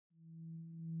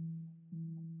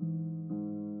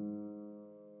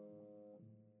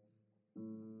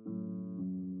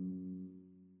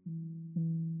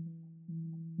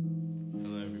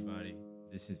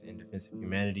This is In Defense of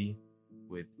Humanity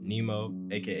with Nemo,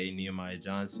 aka Nehemiah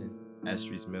Johnson,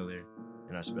 Astrid Miller,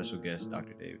 and our special guest,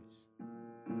 Dr. Davis.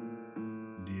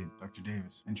 Indeed. Dr.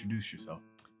 Davis, introduce yourself.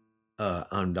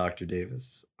 I'm Dr.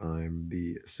 Davis. I'm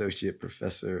the associate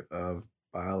professor of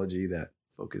biology that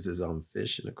focuses on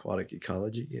fish and aquatic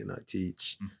ecology, and I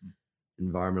teach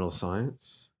environmental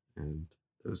science and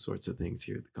those sorts of things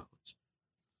here at the college.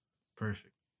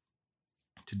 Perfect.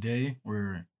 Today,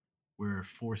 we're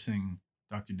forcing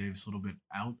Dr. Davis a little bit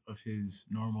out of his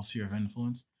normal sphere of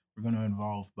influence. We're going to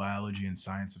involve biology and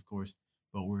science, of course,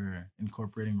 but we're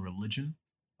incorporating religion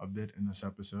a bit in this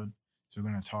episode. So we're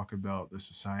going to talk about the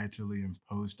societally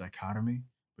imposed dichotomy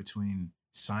between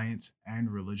science and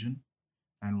religion.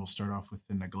 And we'll start off with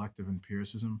the neglect of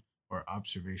empiricism or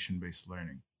observation-based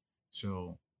learning.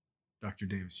 So, Dr.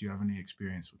 Davis, you have any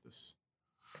experience with this?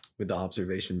 With the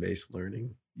observation-based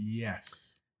learning?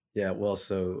 Yes. Yeah, well,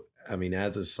 so,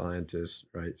 as a scientist,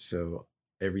 right, so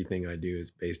everything I do is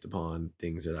based upon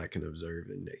things that I can observe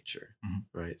in nature,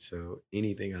 right? So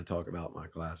anything I talk about in my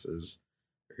classes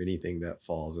or anything that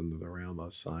falls into the realm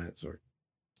of science or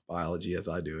biology as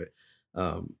I do it,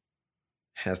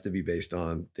 has to be based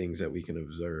on things that we can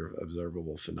observe,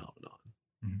 observable phenomenon,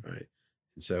 right?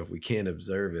 And so if we can't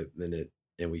observe it,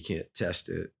 and we can't test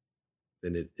it,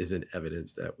 then it isn't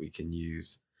evidence that we can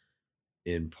use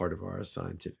in part of our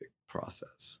scientific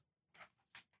process.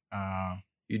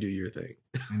 You do your thing.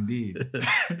 Indeed.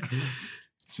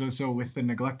 So with the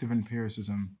neglect of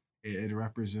empiricism, it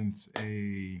represents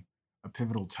a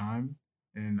pivotal time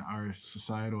in our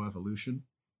societal evolution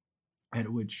at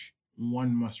which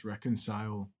one must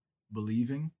reconcile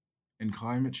believing in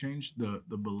climate change, the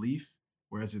belief,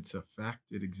 whereas it's a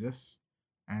fact, it exists,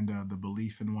 and the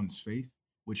belief in one's faith,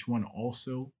 which one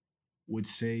also would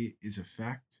say is a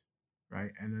fact,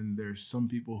 right? And then there's some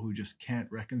people who just can't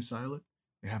reconcile it.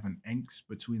 They have an angst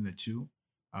between the two.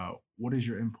 What is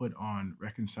your input on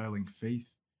reconciling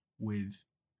faith with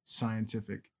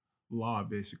scientific law?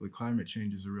 Basically, climate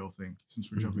change is a real thing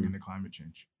since we're jumping into climate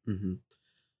change.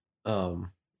 Well,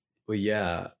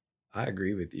 yeah, I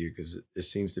agree with you because it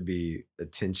seems to be a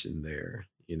tension there,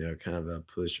 kind of a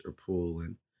push or pull.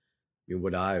 And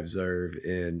what I observe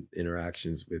in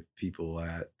interactions with people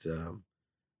at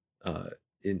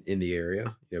in the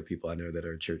area, people I know that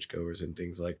are churchgoers and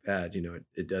things like that,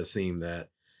 it does seem that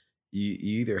you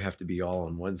either have to be all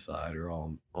on one side or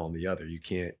all on the other. You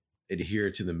can't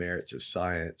adhere to the merits of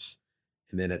science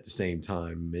and then at the same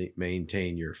time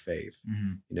maintain your faith.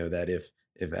 That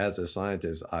if as a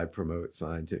scientist I promote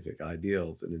scientific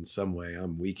ideals and in some way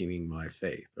I'm weakening my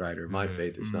faith, right? Or my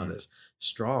faith is not as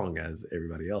strong as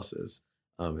everybody else's.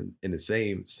 And in the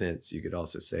same sense, you could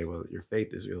also say, well, your faith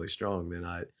is really strong, then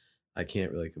I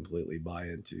can't really completely buy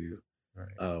into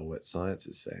what science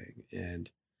is saying. And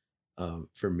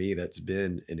for me, that's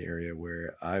been an area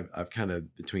where I've kind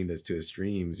of between those two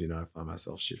extremes, I find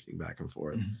myself shifting back and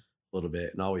forth a little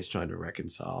bit and always trying to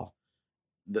reconcile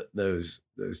those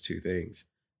two things.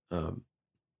 And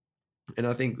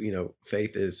I think,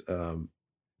 faith is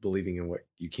believing in what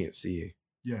you can't see.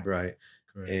 Yeah. Right.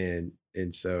 Correct.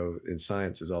 And so in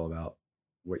science is all about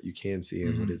what you can see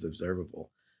and what is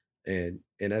observable. And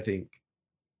I think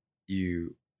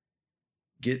you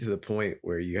get to the point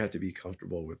where you have to be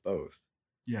comfortable with both.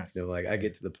 Yes. I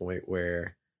get to the point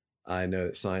where I know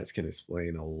that science can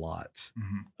explain a lot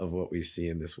of what we see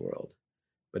in this world.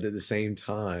 But at the same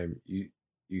time,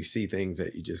 you see things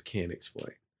that you just can't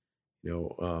explain,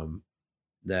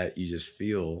 that you just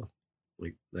feel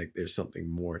like there's something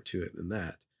more to it than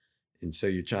that. And so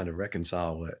you're trying to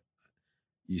reconcile what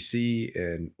you see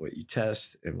and what you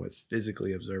test and what's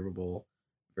physically observable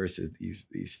versus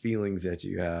these feelings that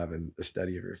you have and the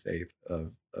study of your faith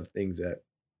of things that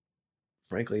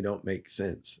frankly don't make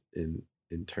sense in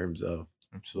terms of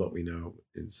what we know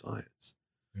in science.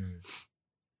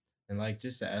 And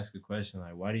just to ask a question,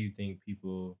 why do you think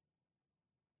people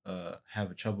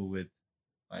have trouble with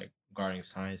regarding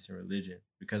science and religion?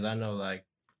 Because I know I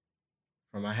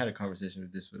had a conversation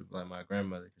with my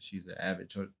grandmother because she's an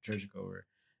avid churchgoer,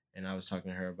 and I was talking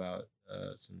to her about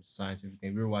some scientific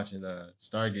things. We were watching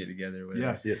Stargate together.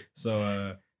 Yes. Yeah. So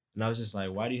and I was just like,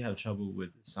 why do you have trouble with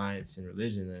science and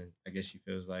religion? And I guess she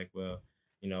feels like, well,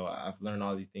 I've learned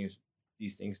all these things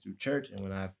through church, and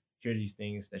when I hear these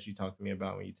things that you talk to me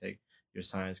about when you take your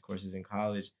science courses in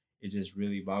college, it just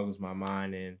really boggles my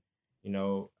mind. And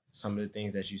some of the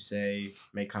things that you say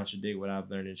may contradict what I've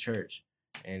learned in church.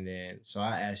 And then, so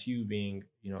I ask you, being,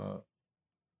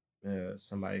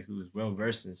 somebody who is well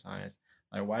versed in science,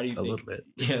 why do you think? A little bit.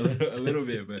 Yeah, a little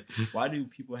bit. But why do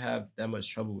people have that much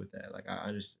trouble with that? I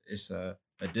understand it's a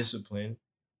discipline,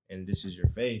 and this is your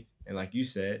faith. And like you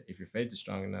said, if your faith is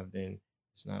strong enough, then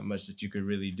it's not much that you could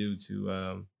really do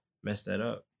to mess that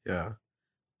up. Yeah.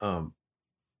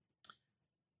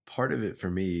 Part of it for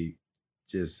me,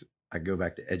 just I go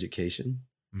back to education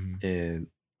and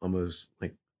almost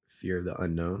like fear of the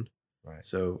unknown. Right.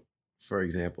 So, for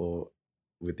example,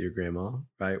 with your grandma,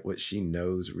 right, what she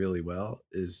knows really well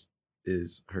is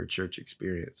her church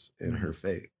experience and her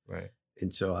faith. Right.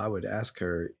 And so I would ask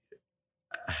her,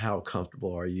 how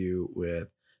comfortable are you with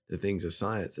the things of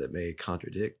science that may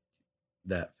contradict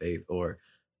that faith or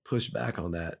push back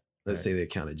on that? Let's say the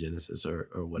account of Genesis or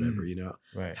whatever, you know,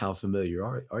 how familiar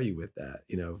are you with that?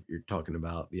 You know, you're talking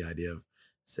about the idea of,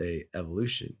 say,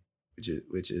 evolution,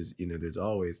 which is, you know, there's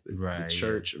always the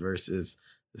church versus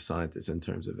the scientists in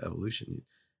terms of evolution.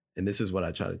 And this is what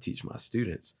I try to teach my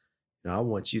students. Now, I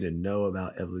want you to know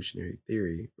about evolutionary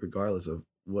theory, regardless of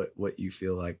what you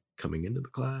feel like coming into the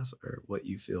class or what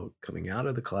you feel coming out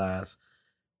of the class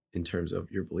in terms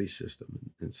of your belief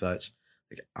system and such.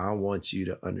 Like, I want you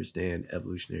to understand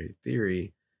evolutionary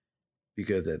theory,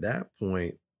 because at that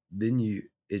point, then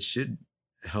it should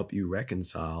help you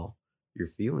reconcile your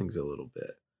feelings a little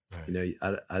bit. Right. You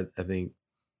know, I think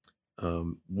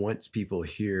once people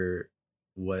hear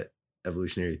what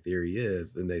evolutionary theory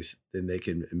is, then they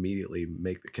can immediately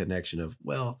make the connection of,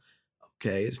 well,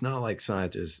 okay, it's not like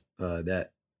scientists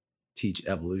that teach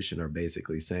evolution are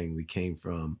basically saying we came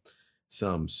from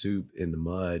some soup in the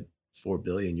mud 4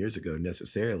 billion years ago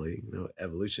necessarily. You know,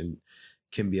 evolution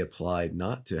can be applied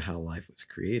not to how life was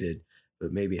created,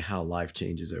 but maybe how life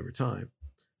changes over time,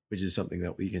 which is something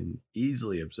that we can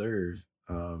easily observe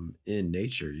in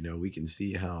nature. You know, we can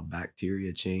see how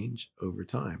bacteria change over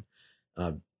time.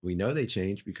 We know they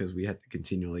change because we have to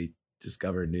continually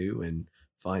discover new and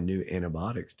find new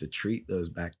antibiotics to treat those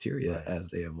bacteria as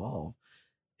they evolve.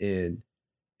 And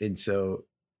so,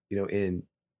 you know, in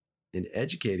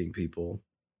educating people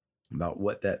about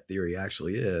what that theory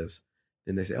actually is,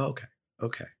 then they say, oh,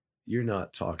 okay, you're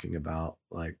not talking about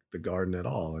like the garden at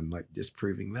all and like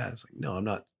disproving that. It's like, no, I'm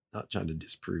not trying to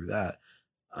disprove that.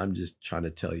 I'm just trying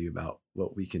to tell you about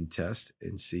what we can test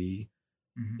and see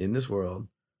in this world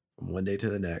from one day to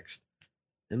the next.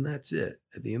 And that's it.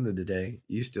 At the end of the day,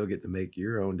 you still get to make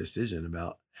your own decision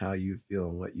about how you feel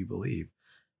and what you believe.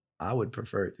 I would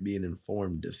prefer it to be an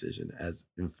informed decision, as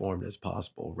informed as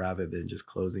possible, rather than just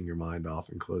closing your mind off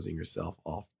and closing yourself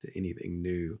off to anything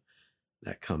new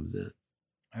that comes in.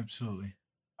 Absolutely.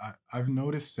 I've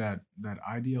noticed that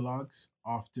ideologues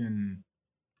often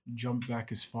jump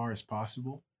back as far as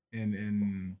possible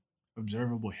in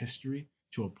observable history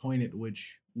to a point at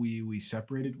which we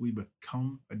separated. We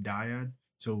become a dyad.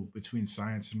 So between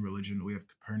science and religion, we have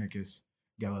Copernicus,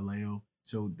 Galileo.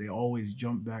 So they always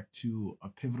jump back to a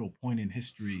pivotal point in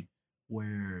history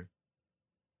where,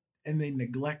 and they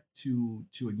neglect to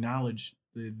acknowledge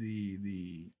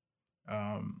the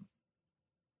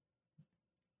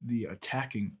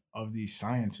attacking of these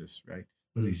scientists, right?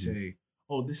 Where they say,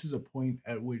 oh, this is a point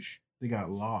at which they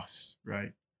got lost,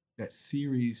 right? That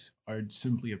theories are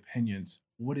simply opinions.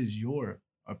 What is your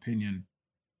opinion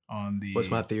on the...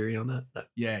 What's my theory on that?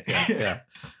 Yeah.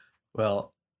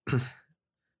 Well,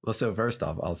 so first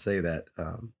off, I'll say that,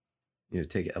 you know,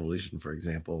 take evolution, for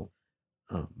example.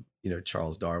 You know,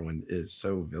 Charles Darwin is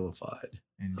so vilified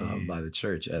by the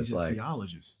church as He's a like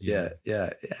theologist. Yeah.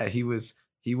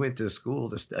 He went to school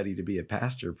to study to be a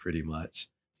pastor, pretty much.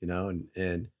 You know,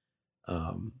 and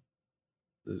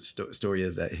the story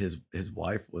is that his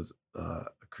wife was a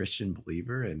Christian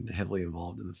believer and heavily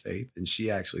involved in the faith, and she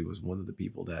actually was one of the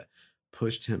people that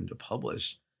pushed him to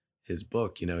publish his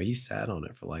book. You know, he sat on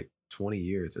it for like 20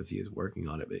 years as he was working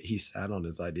on it, but he sat on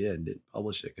his idea and didn't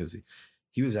publish it because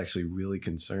he was actually really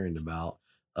concerned about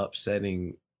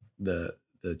upsetting the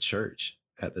church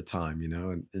at the time, you know,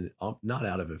 and not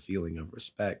out of a feeling of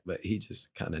respect, but he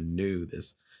just kind of knew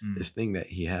this thing that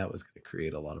he had was going to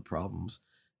create a lot of problems.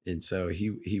 And so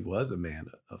he was a man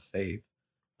of faith.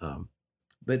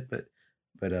 But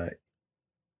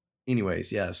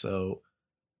anyways, yeah. So,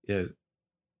 yeah,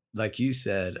 like you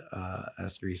said,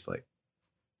 Asterisk, like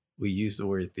we use the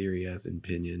word theory as an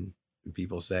opinion, and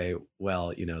people say,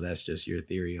 well, you know, that's just your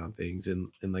theory on things.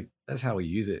 And like, that's how we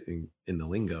use it in the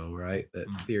lingo, right? That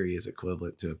theory is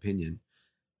equivalent to opinion.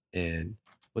 And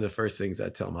one of the first things I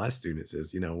tell my students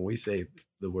is, you know, when we say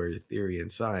the word theory in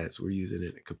science, we're using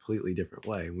it in a completely different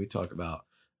way. And we talk about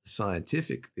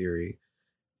scientific theory.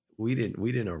 We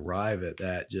didn't arrive at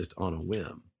that just on a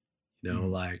whim. You know,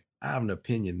 like I have an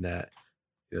opinion that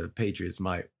the Patriots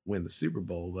might win the Super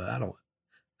Bowl, but I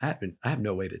have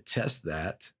no way to test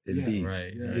that and you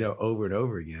know, over and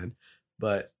over again.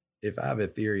 But if I have a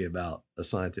theory about a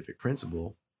scientific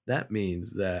principle, that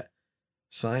means that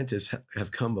scientists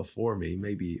have come before me,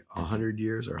 maybe 100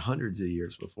 years or hundreds of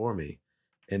years before me,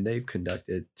 and they've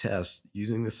conducted tests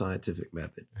using the scientific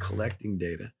method, collecting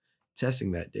data,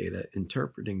 testing that data,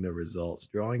 interpreting the results,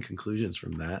 drawing conclusions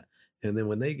from that. And then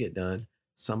when they get done,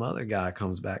 some other guy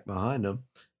comes back behind them,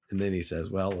 and then he says,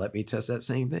 well, let me test that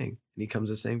same thing. And he comes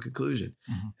to the same conclusion.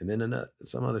 And then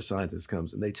some other scientist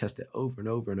comes and they test it over and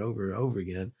over and over and over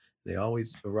again. They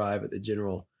always arrive at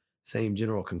the same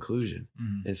general conclusion.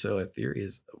 And so a theory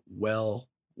is well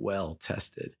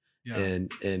tested. Yeah.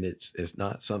 And it's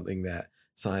not something that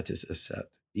scientists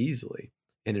accept easily.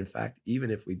 And in fact,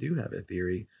 even if we do have a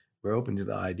theory, we're open to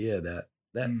the idea that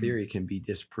theory can be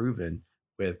disproven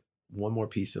with one more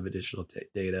piece of additional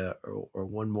data or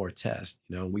one more test.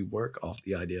 You know, we work off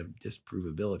the idea of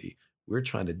disprovability. We're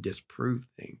trying to disprove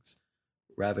things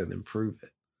rather than prove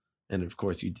it. And of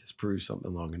course, you disprove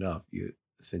something long enough, you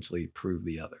essentially prove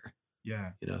the other.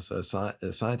 Yeah. You know, so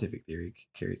a scientific theory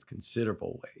carries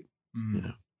considerable weight. You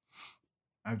know,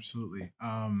 absolutely.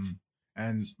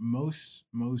 And most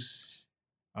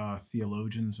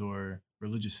theologians or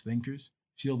religious thinkers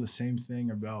feel the same thing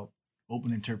about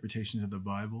open interpretations of the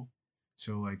Bible.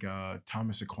 So like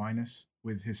Thomas Aquinas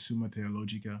with his Summa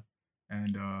Theologica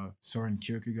and Soren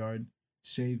Kierkegaard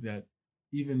say that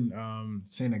even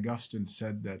St. Augustine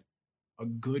said that a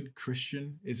good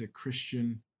Christian is a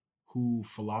Christian who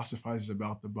philosophizes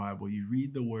about the Bible. You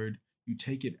read the word, you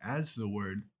take it as the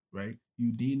word, right?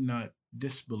 You need not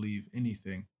disbelieve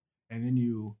anything. And then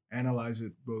you analyze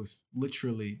it both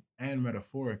literally and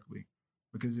metaphorically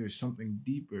because there's something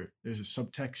deeper. There's a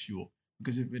subtextual.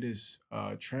 Because if it is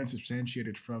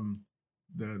transubstantiated from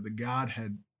the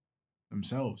Godhead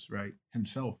themselves, right,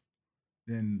 himself,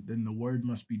 then the word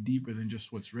must be deeper than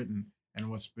just what's written and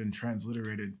what's been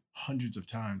transliterated hundreds of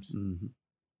times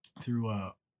through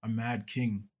a mad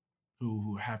king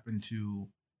who happened to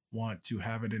want to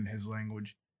have it in his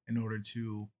language in order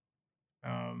to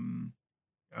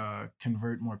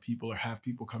convert more people or have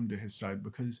people come to his side,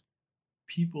 because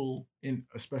people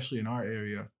especially in our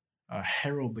area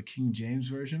herald the King James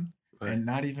Version, right, and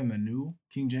not even the new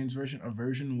King James Version, a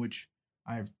version which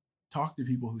I've talked to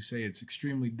people who say it's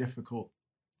extremely difficult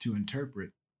to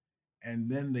interpret.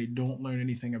 And then they don't learn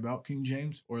anything about King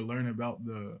James or learn about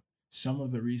some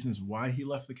of the reasons why he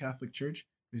left the Catholic Church,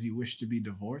 because he wished to be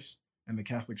divorced and the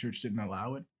Catholic Church didn't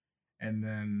allow it. And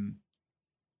then,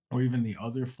 or even the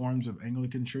other forms of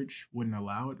Anglican Church wouldn't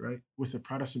allow it, right? With the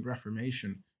Protestant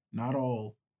Reformation, not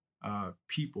all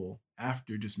people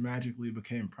after just magically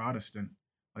became Protestant.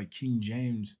 Like King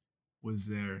James was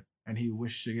there and he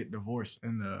wished to get divorced,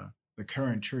 and the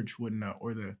current church wouldn't,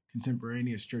 or the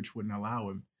contemporaneous church wouldn't allow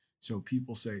him. So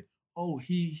people say, oh,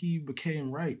 he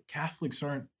became right. Catholics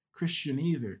aren't Christian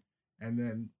either. And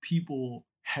then people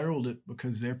herald it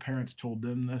because their parents told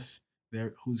them this,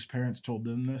 whose parents told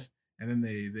them this. And then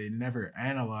they never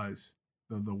analyze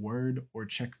the word or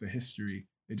check the history.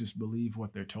 They just believe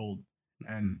what they're told.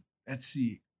 And that's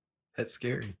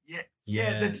scary.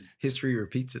 Yeah. That's history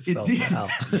repeats itself. Now.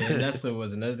 Yeah, that's what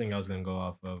was another thing I was gonna go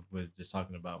off of with just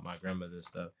talking about my grandmother and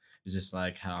stuff. It's just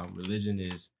like how religion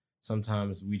is.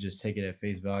 Sometimes we just take it at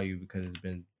face value because it's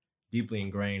been deeply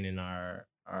ingrained in our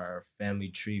family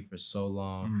tree for so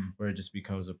long, where it just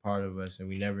becomes a part of us, and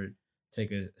we never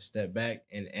take a step back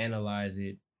and analyze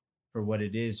it for what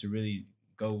it is to really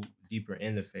go deeper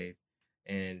in the faith.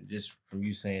 And just from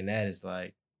you saying that, it's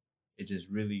like it just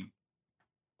really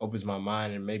opens my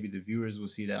mind, and maybe the viewers will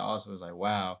see that also. It's like,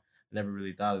 wow, I never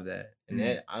really thought of that. And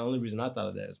the only reason I thought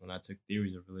of that is when I took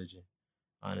theories of religion,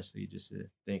 honestly, just to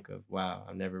think of, wow,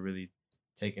 I've never really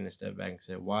taken a step back and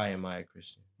said, why am I a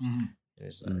Christian? And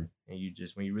it's like, and you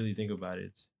just, when you really think about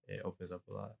it, it opens up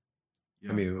a lot.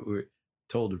 Yeah. I mean, we're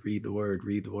told to read the word,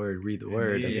 read the word, read the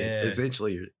word. I mean,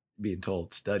 essentially you're being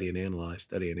told study and analyze.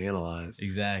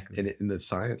 Exactly. And the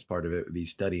science part of it would be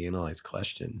study, analyze,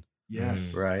 question.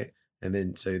 Yes. Right. And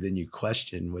then you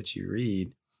question what you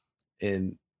read,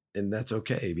 and that's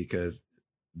okay, because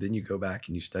then you go back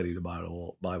and you study the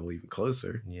Bible even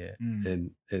closer. Yeah.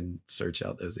 And search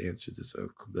out those answers to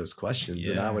those questions.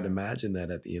 Yeah. And I would imagine that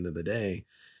at the end of the day,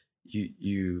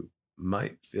 you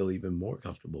might feel even more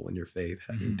comfortable in your faith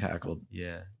having tackled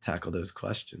those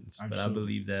questions. Absolutely. But I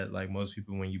believe that, like most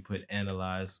people, when you put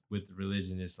analyze with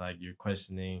religion, it's like you're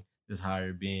questioning this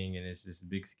higher being, and it's this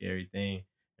big scary thing.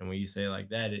 And when you say it like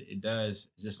that, it does.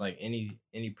 It's just like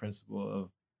any principle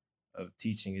of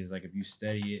teaching is like, if you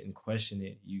study it and question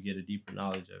it, you get a deeper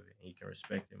knowledge of it and you can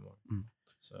respect it more.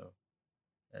 So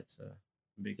that's a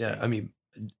big thing. I mean,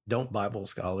 don't biblical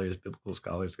scholars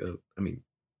go, I mean,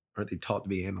 aren't they taught to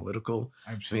be analytical?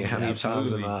 Absolutely. I mean, how many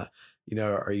times am I,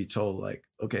 are you told like,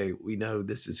 okay, we know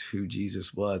this is who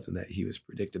Jesus was and that he was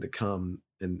predicted to come,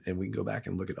 and we can go back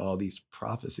and look at all these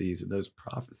prophecies, and those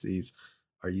prophecies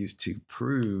are used to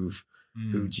prove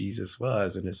who Jesus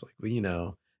was. And it's like,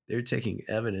 well, they're taking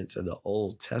evidence of the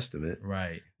Old Testament.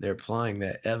 Right. They're applying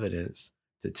that evidence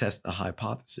to test the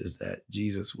hypothesis that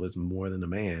Jesus was more than a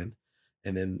man.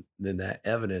 And then that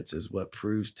evidence is what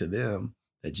proves to them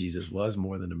that Jesus was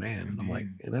more than a man. And I'm like,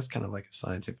 and that's kind of like a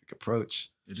scientific approach.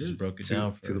 It just broke it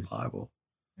down to the Bible.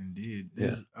 Indeed.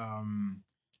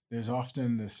 There's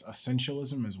often this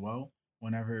essentialism as well.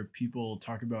 Whenever people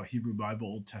talk about Hebrew Bible,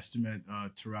 Old Testament,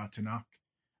 Torah, Tanakh,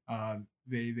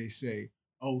 they say,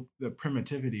 oh, the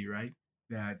primitivity, right?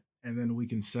 And then we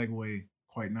can segue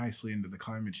quite nicely into the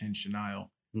climate change denial,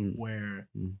 where,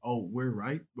 oh, we're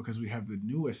right because we have the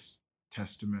newest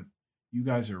testament. You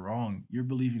guys are wrong. You're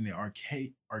believing the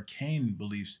arcane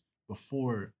beliefs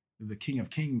before the King of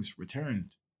Kings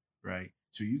returned, right?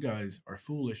 So you guys are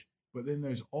foolish. But then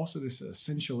there's also this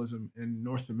essentialism in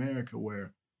North America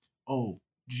where, oh,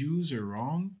 Jews are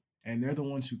wrong and they're the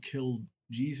ones who killed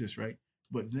Jesus, right?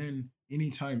 But then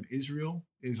anytime Israel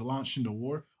is launched into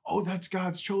war, oh, that's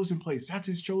God's chosen place. That's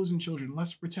his chosen children.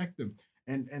 Let's protect them.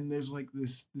 And there's like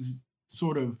this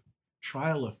sort of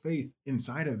trial of faith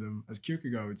inside of them, as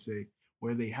Kierkegaard would say,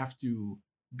 where they have to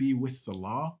be with the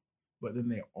law, but then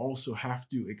they also have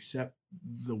to accept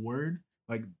the word.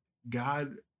 Like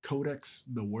God codex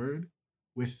the word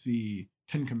with the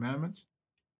 10 Commandments,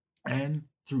 and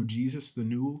through Jesus, the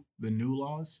new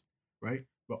laws, right?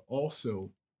 But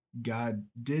also God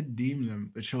did deem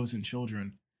them the chosen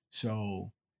children.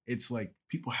 So it's like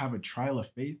people have a trial of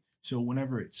faith. So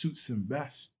whenever it suits them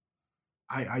best,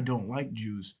 I don't like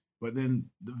Jews. But then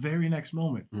the very next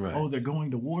moment, right. Oh, they're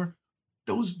going to war.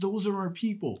 Those are our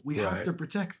people. We have to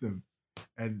protect them.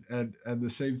 And the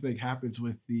same thing happens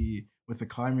with the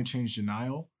climate change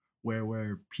denial,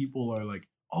 where people are like,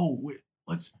 oh,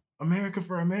 let's America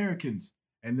for Americans.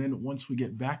 And then once we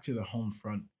get back to the home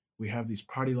front, we have these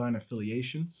party line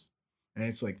affiliations. And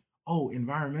it's like, oh,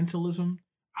 environmentalism,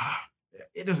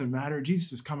 it doesn't matter.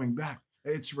 Jesus is coming back.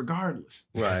 It's regardless.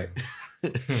 Right.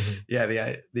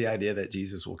 Yeah, the idea that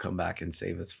Jesus will come back and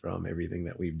save us from everything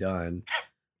that we've done.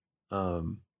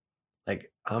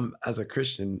 Like I'm, as a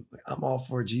Christian, I'm all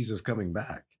for Jesus coming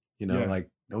back. Like,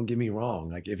 don't get me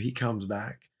wrong. Like if he comes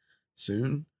back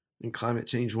soon, then climate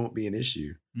change won't be an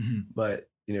issue. But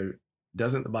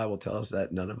doesn't the Bible tell us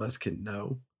that none of us can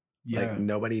know? Like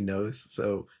nobody knows.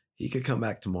 So he could come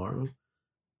back tomorrow,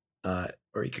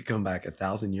 or he could come back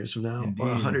 1,000 years from now, or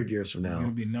 100 years from now. There's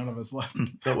going to be none of us left.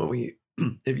 But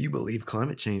if you believe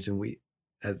climate change, and we,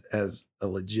 as a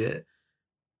legit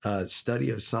study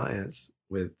of science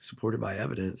supported by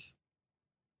evidence,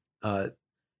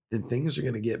 then things are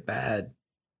going to get bad,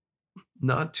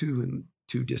 not too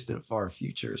distant far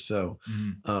future. So,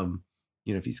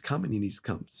 if he's coming, he needs to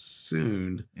come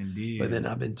soon. Indeed. But then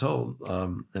I've been told,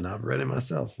 and I've read it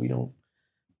myself, we don't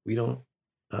know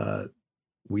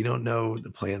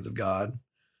the plans of God.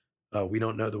 We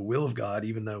don't know the will of God,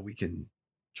 even though we can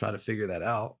try to figure that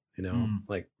out.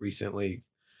 Like recently,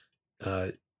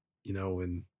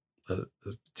 when a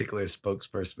particular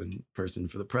spokesperson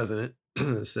for the president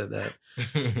said that,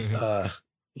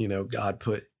 God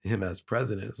put him as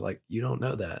president. It's like, you don't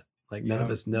know that. Like none of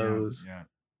us knows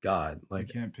God. Like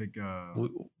we can't pick.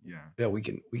 we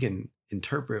can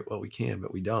interpret what we can,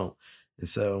 but we don't. And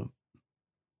so,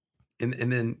 and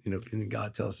then and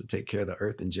God tells us to take care of the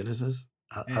earth in Genesis.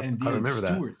 I remember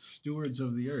that. Stewards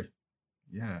of the earth.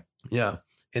 Yeah. Yeah.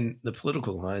 And the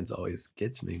political lines always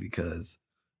gets me because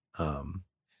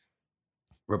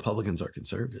Republicans are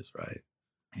conservatives, right?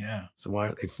 Yeah. So why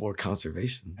aren't they for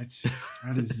conservation?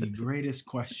 That is the greatest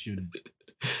question.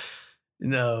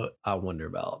 I wonder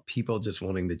about people just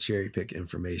wanting to cherry pick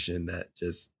information that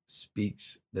just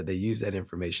speaks, that they use that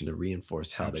information to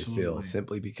reinforce how they feel,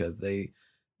 simply because they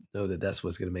know that that's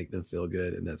what's going to make them feel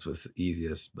good and that's what's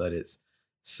easiest. But it's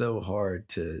so hard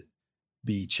to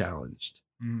be challenged,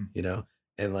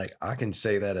 And like, I can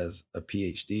say that as a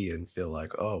PhD and feel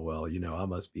like, oh, well, I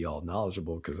must be all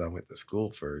knowledgeable because I went to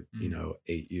school for,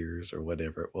 8 years or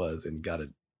whatever it was and got a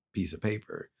piece of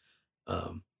paper.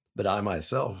 But I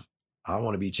myself, I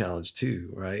want to be challenged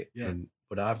too, right? Yeah. And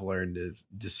what I've learned is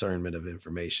discernment of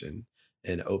information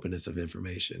and openness of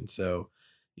information. So,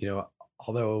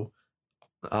 although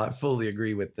I fully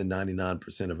agree with the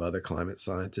 99% of other climate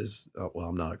scientists, well,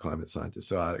 I'm not a climate scientist,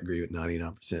 so I agree with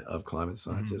 99% of climate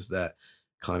scientists that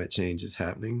climate change is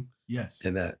happening. Yes.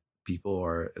 And that people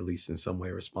are at least in some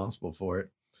way responsible for it.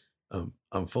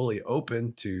 I'm fully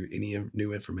open to any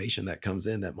new information that comes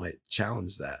in that might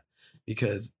challenge that,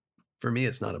 because for me,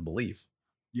 it's not a belief,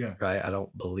 Yeah. right? I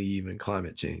don't believe in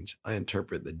climate change. I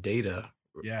interpret the data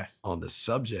Yes. on the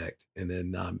subject. And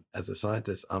then as a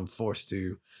scientist, I'm forced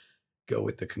to go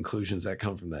with the conclusions that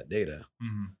come from that data.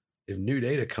 Mhm. If new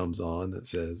data comes on that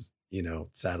says,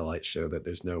 satellites show that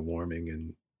there's no warming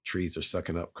and trees are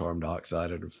sucking up carbon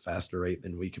dioxide at a faster rate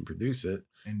than we can produce it,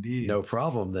 Indeed. no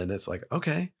problem. Then it's like,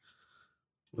 okay,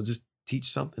 we'll just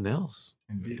teach something else.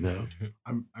 Indeed.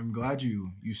 I'm glad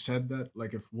you said that.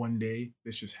 Like, if one day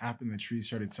this just happened, the trees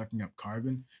started sucking up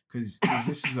carbon, because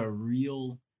this is a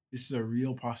real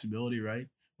possibility, right?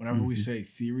 Whenever we say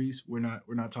theories, we're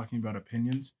not talking about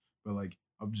opinions, but like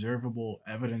observable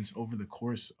evidence over the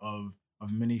course of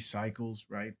many cycles,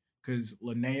 right? Because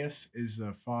Linnaeus is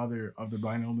the father of the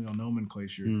binomial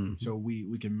nomenclature, so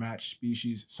we can match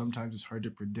species. Sometimes it's hard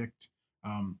to predict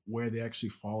where they actually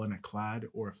fall in a clade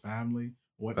or a family,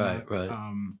 whatnot. Right.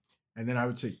 And then I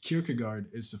would say Kierkegaard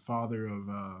is the father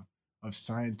of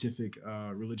scientific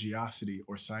religiosity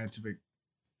or scientific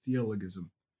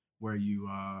theologism, where you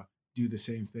do the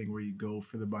same thing, where you go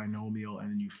for the binomial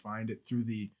and then you find it through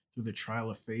the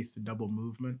trial of faith, the double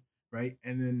movement, right?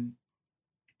 And then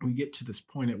we get to this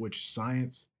point at which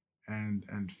science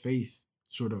and faith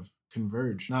sort of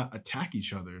converge, not attack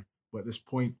each other, but this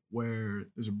point where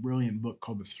there's a brilliant book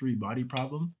called The Three-Body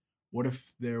Problem. What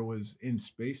if there was in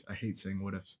space, I hate saying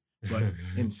what ifs, but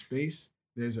in space,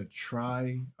 there's a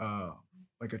triaxial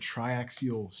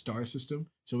star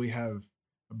system. So we have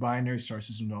a binary star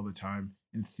system all the time.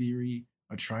 In theory,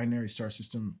 a trinary star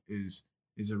system is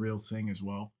a real thing as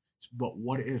well. But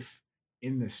what if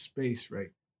in this space,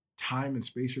 right, time and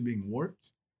space are being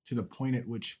warped to the point at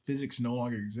which physics no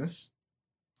longer exists,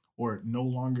 or no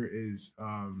longer is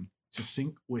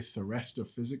succinct with the rest of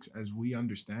physics as we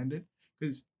understand it?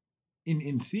 Because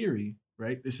in theory,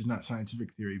 right, this is not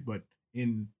scientific theory, but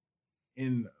in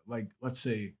like, let's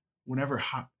say, whenever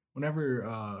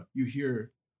you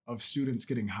hear of students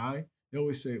getting high, they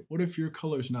always say, what if your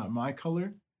color's not my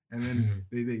color? And then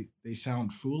they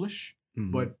sound foolish.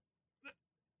 But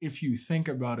if you think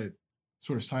about it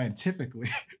sort of scientifically,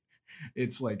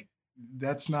 it's like,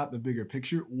 that's not the bigger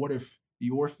picture. What if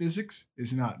your physics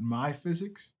is not my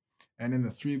physics? And in the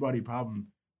three-body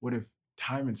problem, what if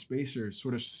time and space are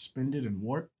sort of suspended and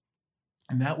warped?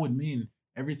 And that would mean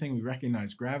everything we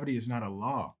recognize, gravity is not a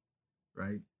law,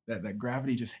 right? That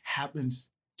gravity just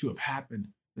happens to have happened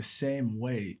the same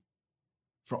way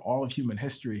for all of human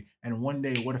history. And one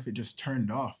day, what if it just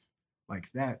turned off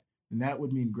like that? And that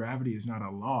would mean gravity is not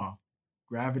a law.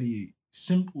 Gravity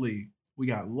simply, we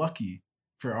got lucky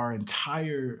for our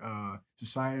entire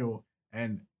societal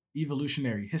and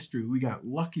evolutionary history. We got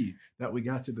lucky that we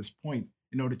got to this point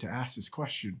in order to ask this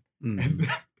question. And then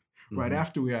right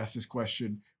after we ask this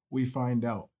question, we find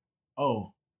out,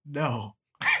 oh, no.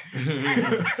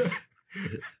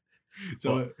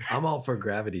 So well, I'm all for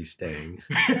gravity staying.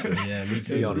 Just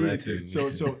to be on record. So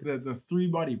the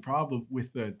three-body problem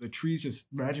with the trees just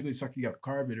magically sucking up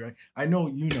carbon, right? I know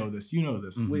you know this.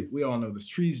 We all know this.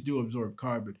 Trees do absorb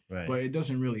carbon, right, but it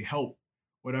doesn't really help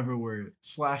whatever we're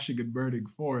slashing and burning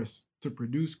forests to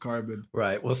produce carbon.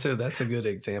 Right. Well, so that's a good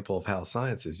example of how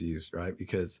science is used, right?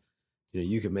 Because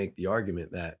you can make the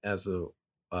argument that as the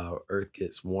Earth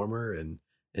gets warmer and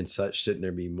such, shouldn't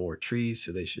there be more trees?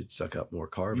 So they should suck up more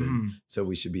carbon. So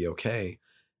we should be okay.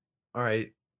 All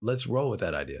right, let's roll with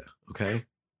that idea. Okay.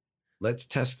 Let's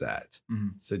test that.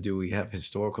 So do we have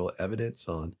historical evidence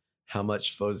on how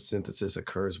much photosynthesis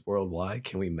occurs worldwide?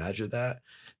 Can we measure that?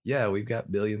 Yeah, we've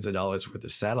got billions of dollars worth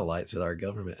of satellites that our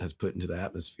government has put into the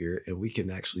atmosphere, and we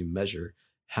can actually measure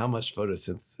how much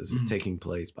photosynthesis is taking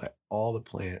place by all the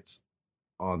plants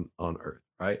on Earth,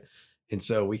 right? And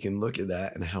so we can look at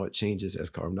that and how it changes as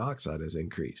carbon dioxide has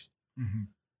increased.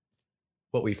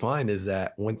 What we find is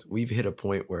that once we've hit a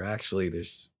point where actually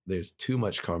there's too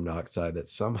much carbon dioxide, that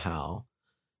somehow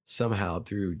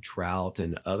through drought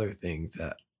and other things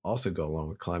that also go along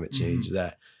with climate change,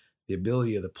 that the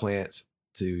ability of the plants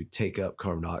to take up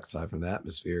carbon dioxide from the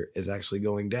atmosphere is actually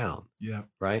going down. Yeah.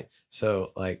 Right.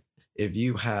 So like if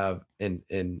you have an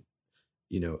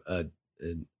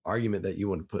argument that you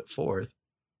want to put forth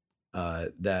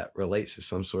that relates to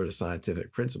some sort of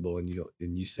scientific principle, and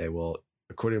you say, well,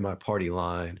 according to my party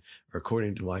line or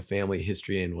according to my family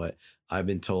history and what I've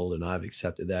been told and I've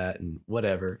accepted that and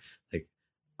whatever, like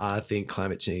I think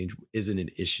climate change isn't an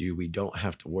issue. We don't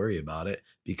have to worry about it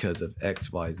because of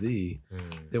X, Y, Z.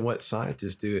 Then what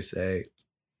scientists do is say,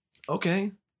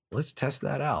 okay, let's test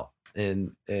that out.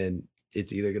 And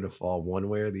it's either going to fall one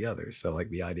way or the other. So like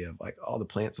the idea of like, oh, the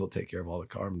plants will take care of all the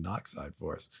carbon dioxide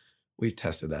for us. We've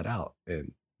tested that out.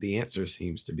 And the answer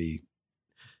seems to be,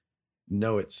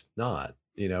 no, it's not.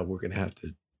 we're going to have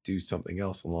to do something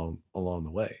else along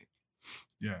the way.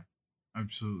 Yeah,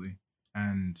 absolutely.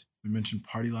 And we mentioned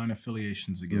party line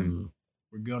affiliations again.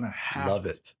 We're gonna have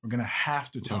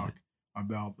to talk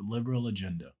about the liberal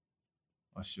agenda.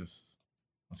 Let's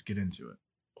get into it.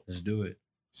 Let's do it.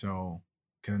 So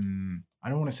I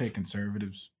don't want to say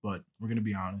conservatives, but we're gonna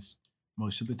be honest.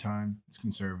 Most of the time, it's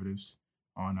conservatives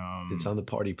on it's on the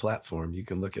party platform. You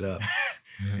can look it up.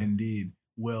 Indeed,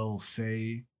 will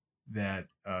say that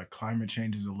climate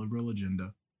change is a liberal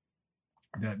agenda.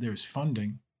 That there's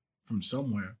funding from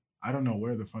somewhere. I don't know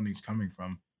where the funding's coming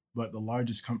from, but the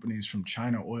largest companies from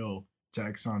China Oil to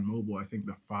ExxonMobil, I think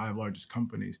the 5 largest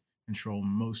companies control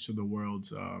most of the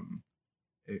world's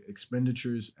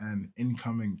expenditures and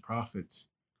incoming profits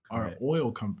are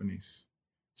oil companies.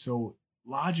 So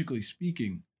logically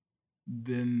speaking,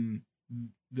 then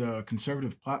the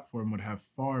conservative platform would have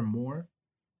far more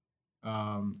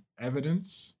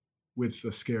evidence, with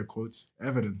the scare quotes,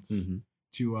 evidence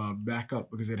to back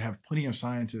up, because they'd have plenty of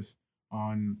scientists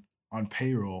on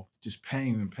payroll, just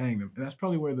paying them. And that's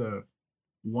probably where the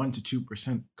 1% to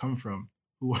 2% come from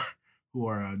who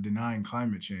are denying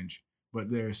climate change.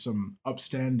 But there's some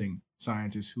upstanding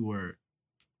scientists who are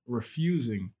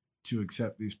refusing to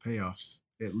accept these payoffs,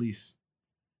 at least.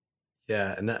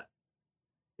 Yeah, and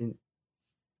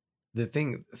the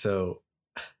thing,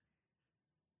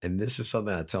 and this is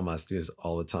something I tell my students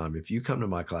all the time. If you come to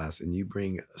my class and you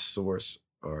bring a source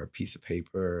or a piece of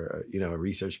paper, or, a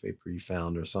research paper you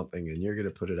found or something, and you're going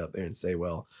to put it up there and say,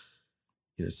 well,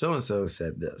 so-and-so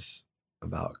said this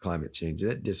about climate change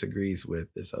that disagrees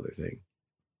with this other thing.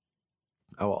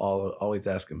 I will always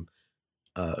ask them,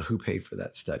 who paid for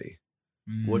that study?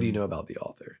 What do you know about the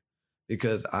author?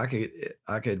 Because I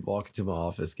could walk into my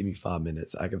office, give me 5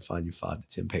 minutes. I can find you 5 to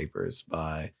 10 papers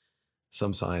by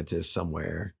some scientist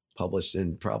somewhere, published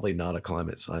in probably not a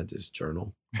climate scientist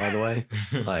journal, by the way.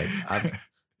 Like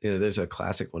there's a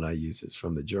classic one I use. It's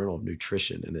from the Journal of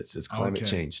Nutrition, and it's this climate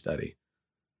change study.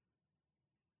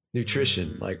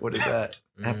 Nutrition, like what does that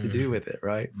have to do with it,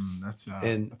 right? That's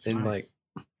nice. Like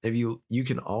if you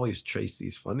can always trace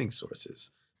these funding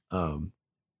sources,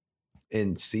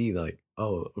 and see like,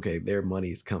 oh, okay, their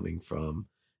money's coming from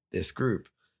this group,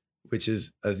 which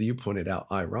is, as you pointed out,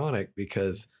 ironic,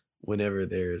 because whenever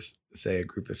there's, say, a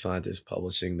group of scientists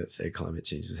publishing that say climate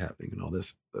change is happening and all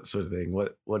this sort of thing,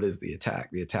 what is the attack?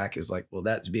 The attack is like, well,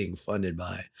 that's being funded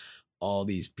by all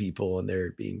these people and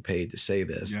they're being paid to say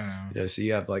this. Yeah. So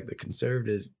you have like the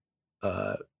conservative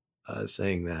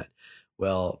saying that,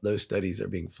 well, those studies are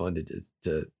being funded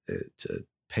to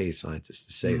pay scientists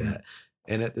to say that.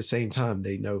 And at the same time,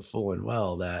 they know full and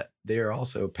well that they're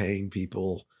also paying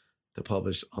people to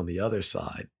publish on the other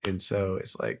side. And so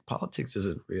it's like politics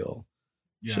isn't real.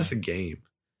 It's just a game.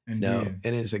 And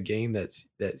it's a game that's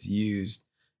used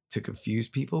to confuse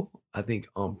people, I think,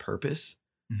 on purpose,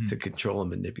 to control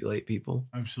and manipulate people.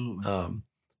 Absolutely.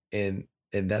 And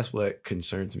that's what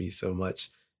concerns me so much,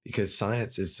 because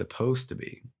science is supposed to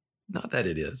be, not that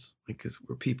it is, because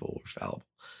we're people, we're fallible.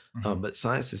 But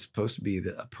science is supposed to be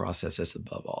a process that's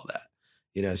above all that.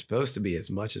 It's supposed to be, as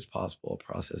much as possible, a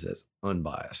process that's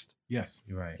unbiased. Yes,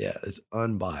 you're right. Yeah, it's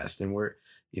unbiased, and we're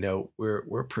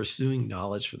pursuing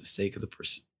knowledge for the sake of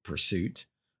the pursuit,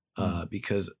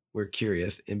 because we're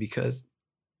curious, and because,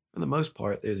 for the most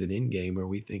part, there's an end game where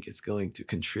we think it's going to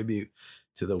contribute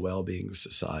to the well-being of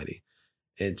society.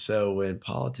 And so, when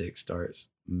politics starts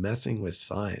messing with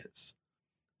science,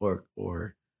 or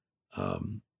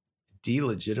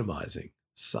delegitimizing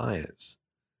science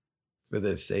for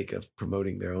the sake of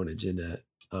promoting their own agenda,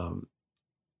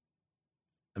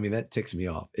 that ticks me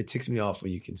off. It ticks me off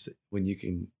when you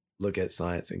can look at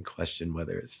science and question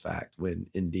whether it's fact, when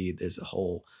indeed there's a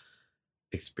whole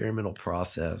experimental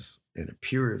process and a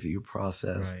peer review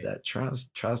process that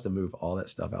tries to move all that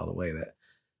stuff out of the way. That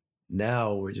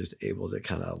now we're just able to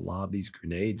kind of lob these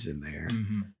grenades in there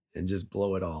and just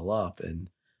blow it all up. And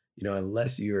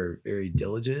unless you're very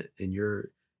diligent and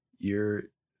you're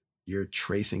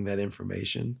tracing that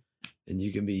information, and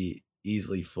you can be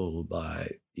easily fooled by,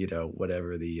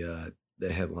 whatever the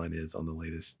headline is on the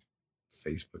latest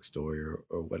Facebook story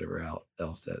or whatever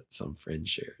else that some friend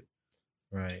shared.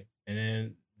 Right. And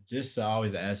then, just to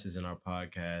always ask this in our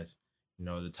podcast,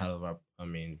 the title of our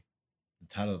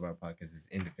podcast is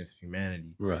In Defense of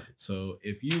Humanity. Right. So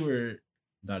if you were,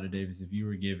 Dr. Davis, if you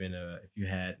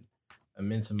had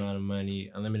immense amount of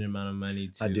money, unlimited amount of money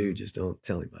to... I do, just don't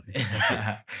tell anybody.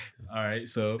 All right.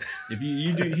 So if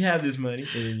you have this money,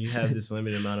 and then you have this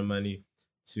limited amount of money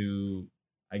to,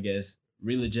 I guess,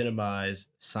 re-legitimize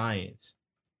science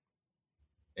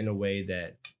in a way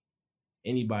that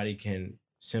anybody can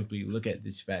simply look at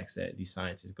these facts that these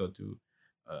scientists go through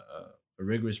a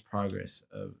rigorous progress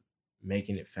of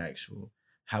making it factual,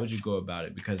 how would you go about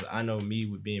it? Because I know me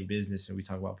with being business and we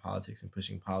talk about politics and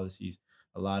pushing policies,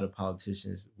 a lot of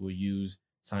politicians will use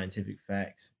scientific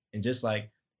facts. And just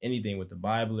like anything with the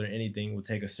Bible or anything, will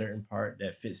take a certain part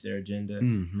that fits their agenda,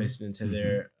 place it into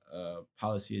their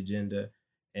policy agenda,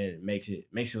 and makes it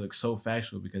look so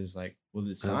factual because it's like, well,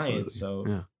 it's science.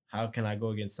 So how can I go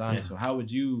against science? So how would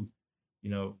you,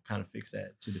 kind of fix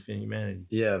that to defend humanity?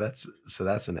 Yeah, that's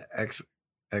an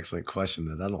excellent question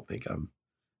that I don't think I'm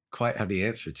quite have the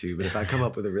answer to, but if I come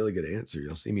up with a really good answer,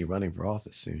 you'll see me running for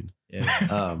office soon.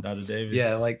 Yeah, Dr. Davis.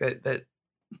 Yeah, like that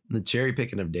the cherry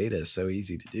picking of data is so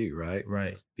easy to do, right?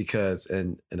 Right. Because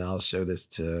and I'll show this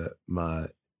to my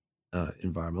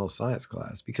environmental science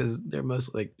class, because they're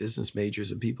mostly like business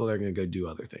majors and people are going to go do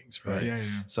other things, right? Yeah.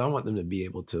 So I want them to be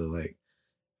able to, like,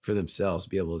 for themselves,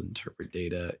 be able to interpret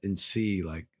data and see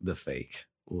like the fake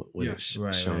when it's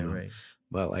shown them. Right.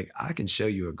 But like I can show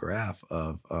you a graph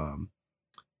of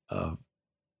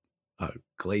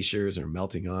glaciers or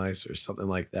melting ice or something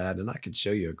like that, and I could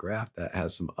show you a graph that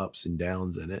has some ups and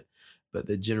downs in it, but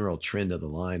the general trend of the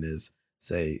line is,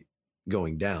 say,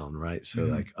 going down, right? So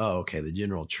like, oh, okay, the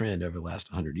general trend over the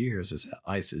last 100 years is that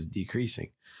ice is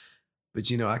decreasing. But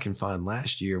I can find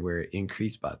last year where it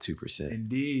increased by 2%.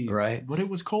 Indeed. Right. But it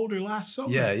was colder last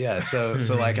summer. Yeah. So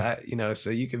like so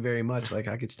you can very much, like,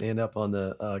 I could stand up on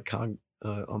the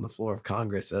on the floor of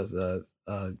Congress as a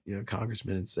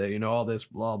congressman and say, all this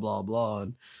blah blah blah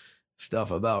and stuff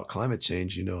about climate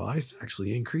change. Ice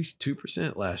actually increased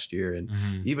 2% last year, and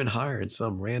even higher in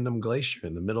some random glacier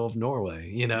in the middle of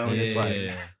Norway. And it's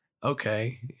like,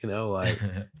 okay, like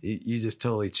you just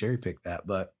totally cherry pick that,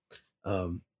 but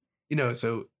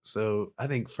so I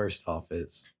think first off,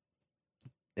 it's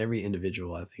every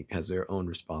individual, I think, has their own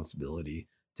responsibility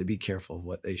to be careful of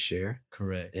what they share.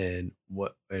 Correct. And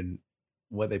what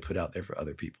they put out there for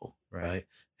other people. Right.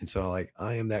 And so, like,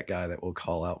 I am that guy that will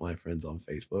call out my friends on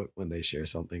Facebook when they share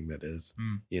something that is,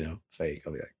 fake.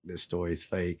 I'll be like, this story is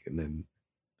fake. And then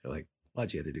they're like,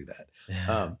 why'd you have to do that?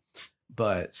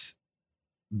 But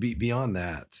beyond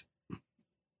that,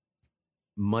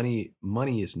 money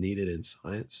is needed in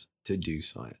science to do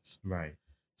science. Right.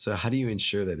 So how do you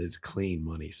ensure that it's clean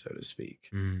money, so to speak,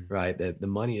 right? That the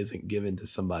money isn't given to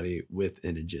somebody with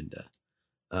an agenda.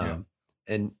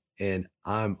 And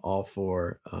I'm all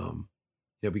for,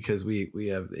 because we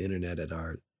have the internet at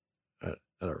our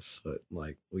foot,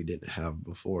 like we didn't have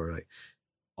before. Like,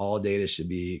 all data should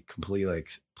be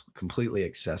completely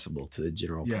accessible to the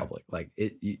general public. Like,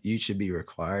 you should be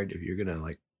required, if you're gonna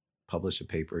like publish a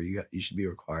paper, you should be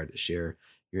required to share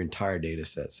your entire data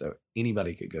set, so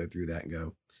anybody could go through that and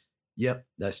go, yep,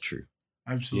 that's true.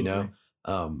 Absolutely.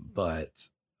 But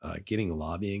getting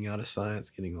lobbying out of science,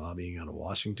 getting lobbying out of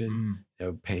Washington,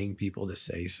 paying people to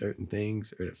say certain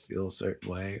things or to feel a certain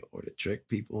way or to trick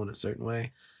people in a certain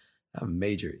way, I have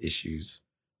major issues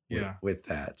with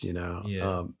that,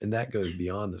 and that goes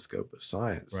beyond the scope of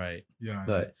science. Right. Yeah.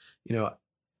 But,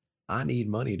 I need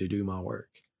money to do my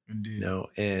work. Indeed.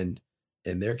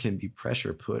 And there can be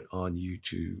pressure put on you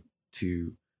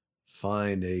to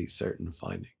find a certain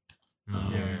finding.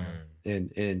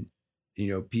 And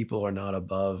people are not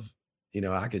above,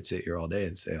 I could sit here all day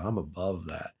and say I'm above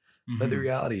that. But the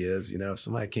reality is, if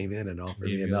somebody came in and offered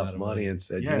me enough money and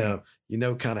said, kind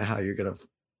of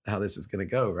how this is going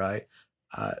to go, right?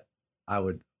 I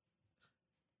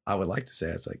would like to say,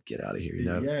 it's like, get out of here,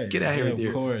 get out here with your,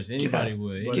 of course, anybody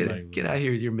would. Get out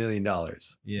here with your $1 million.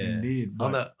 Yeah. Indeed.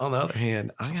 On the other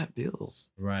hand, I got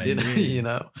bills. Right.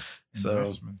 So,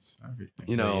 investments,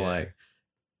 everything.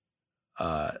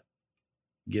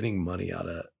 getting money out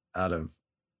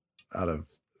of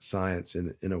science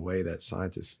in a way that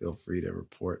scientists feel free to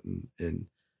report and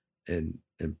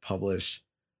publish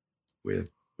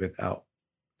without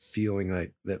feeling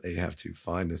like that they have to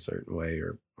find a certain way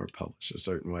or publish a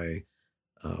certain way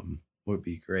would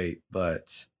be great.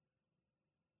 But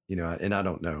and I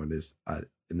don't know in this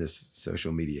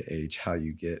social media age how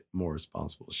you get more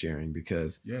responsible sharing,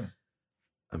 because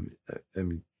I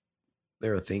mean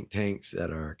there are think tanks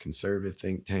that are conservative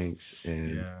think tanks,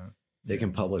 and they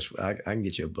can publish. I can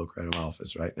get you a book right in my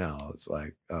office right now. It's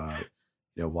like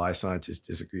why scientists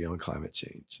disagree on climate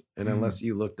change, and unless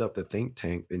you looked up the think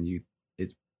tank, then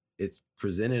it's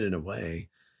presented in a way,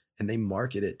 and they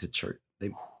market it to church.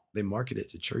 They market it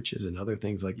to churches and other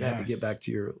things like that to get back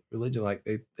to your religion. Like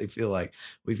they feel like,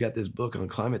 we've got this book on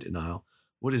climate denial.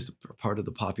 What is the part of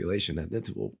the population that this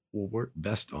will work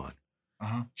best on?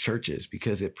 Churches,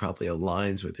 because it probably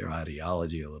aligns with their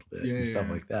ideology a little bit and stuff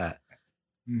like that.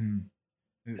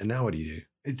 And now what do you do?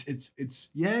 It's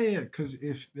yeah. Because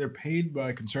if they're paid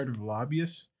by conservative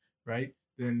lobbyists, right,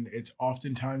 then it's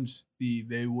oftentimes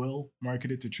they will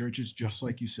market it to churches, just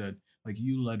like you said. Like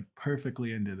you led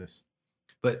perfectly into this.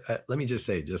 But let me just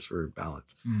say, just for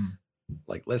balance,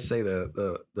 like let's say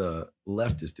the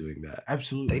left is doing that.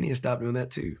 Absolutely, they need to stop doing that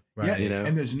too. Right. Yeah, you know.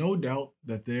 And there's no doubt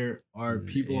that there are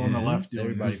people on the left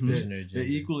doing this. They're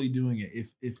equally doing it.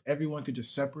 If everyone could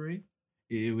just separate,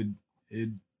 it would.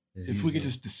 If we could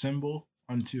just dissemble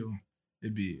until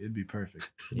it'd be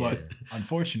perfect. But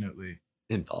unfortunately,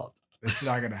 in thought, that's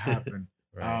not gonna happen.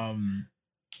 Right.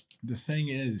 The thing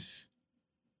is,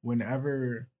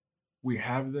 whenever we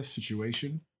have this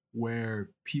situation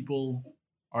where people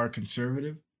are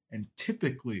conservative, and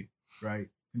typically, right,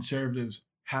 conservatives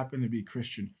happen to be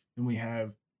Christian, then we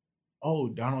have,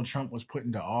 Donald Trump was put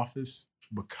into office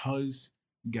because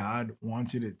God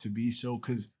wanted it to be so,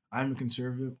 because I'm a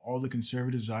conservative. All the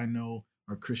conservatives I know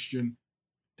are Christian.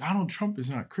 Donald Trump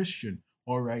is not Christian.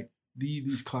 All right.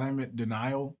 These climate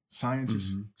denial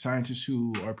scientists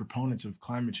who are proponents of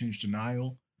climate change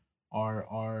denial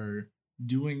are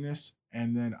doing this,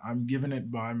 and then I'm given it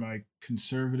by my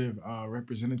conservative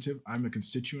representative I'm a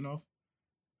constituent of.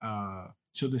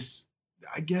 So this,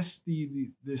 I guess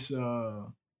these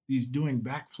doing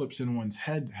backflips in one's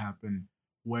head happen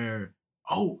where,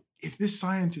 if this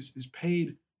scientist is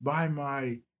paid by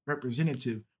my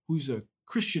representative who's a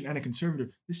Christian and a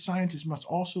conservative, this scientist must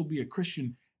also be a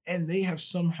Christian, and they have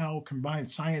somehow combined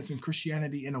science and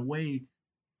Christianity in a way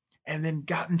and then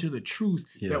gotten to the truth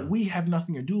that we have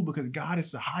nothing to do because God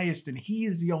is the highest and he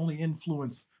is the only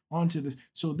influence onto this.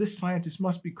 So this scientist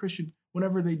must be Christian,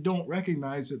 whenever they don't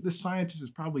recognize that this scientist is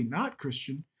probably not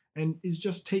Christian and is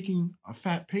just taking a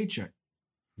fat paycheck.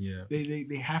 Yeah. They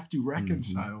have to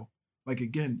reconcile. Like,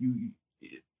 again,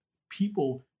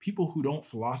 people who don't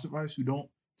philosophize, who don't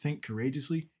think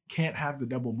courageously, can't have the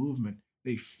double movement.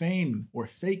 They feign or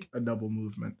fake a double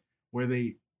movement where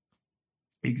they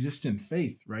exist in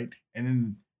faith, right? And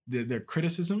then their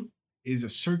criticism is a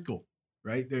circle,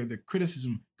 right? Their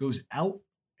criticism goes out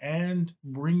and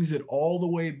brings it all the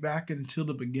way back until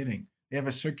the beginning. They have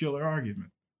a circular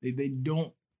argument. They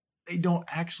don't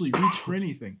actually reach for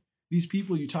anything. These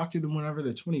people, you talk to them whenever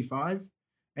they're 25,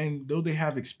 and though they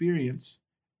have experience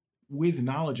with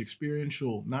knowledge,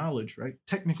 experiential knowledge, right?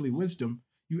 Technically wisdom,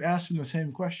 you ask them the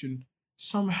same question,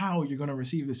 somehow you're going to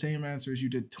receive the same answer as you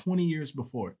did 20 years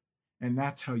before. And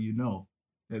that's how you know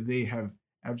that they have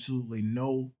absolutely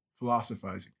no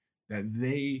philosophizing, that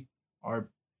they are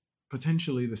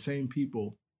potentially the same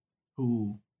people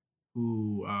who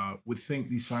would think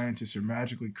these scientists are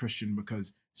magically Christian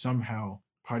because somehow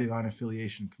party line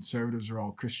affiliation, conservatives are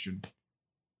all Christian.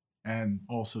 And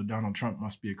also Donald Trump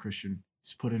must be a Christian.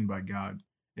 He's put in by God.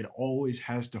 It always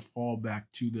has to fall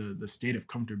back to the state of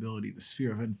comfortability, the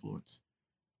sphere of influence.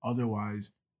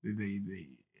 Otherwise,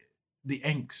 the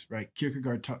angst, right?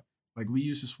 Kierkegaard, like we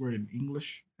use this word in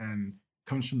English and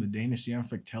comes from the Danish, the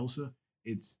amphictelse.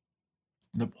 It's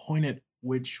the point at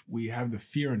which we have the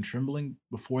fear and trembling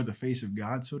before the face of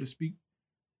God, so to speak.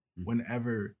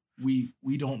 Whenever we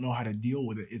don't know how to deal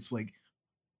with it, it's like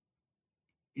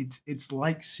it's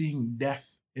like seeing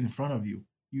death in front of you.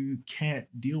 You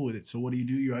can't deal with it. So what do?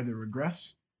 You either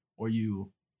regress, or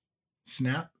you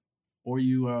snap, or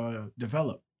you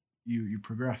develop. You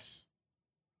progress.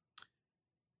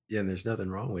 Yeah, and there's nothing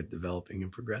wrong with developing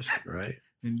and progressing, right?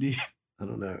 Indeed. I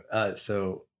don't know.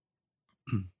 So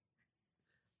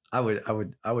I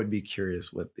would be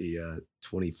curious what the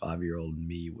 25-year-old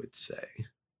me would say.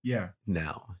 Yeah.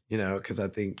 Now, because I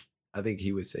think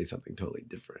he would say something totally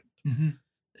different.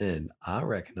 And I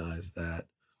recognize that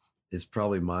it's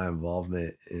probably my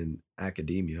involvement in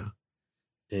academia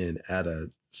and at a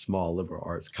small liberal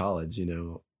arts college,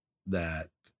 that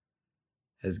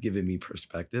has given me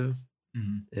perspective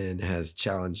and has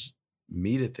challenged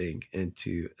me to think and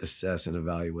to assess and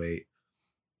evaluate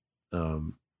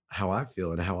how I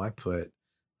feel and how I put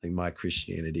like my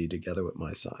Christianity together with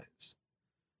my science.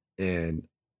 And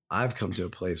I've come to a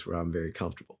place where I'm very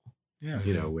comfortable,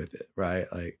 with it, right?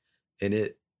 Like, and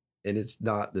it's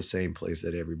not the same place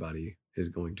that everybody is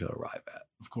going to arrive at.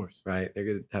 Of course. Right? They're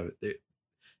going to have it.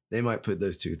 They might put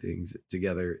those two things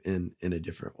together in a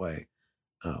different way.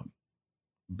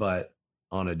 But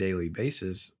on a daily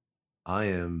basis,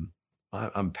 I'm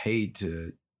paid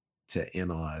to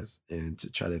analyze and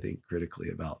to try to think critically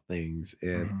about things.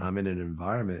 And I'm in an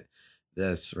environment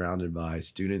that's surrounded by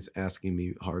students asking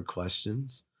me hard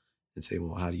questions and saying,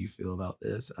 well, how do you feel about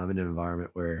this? I'm in an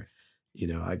environment where,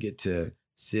 I get to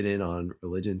sit in on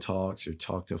religion talks or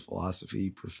talk to philosophy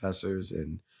professors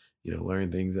and,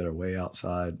 learn things that are way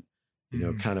outside, you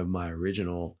know, kind of my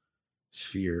original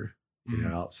sphere, you know,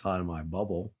 outside of my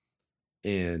bubble.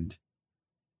 And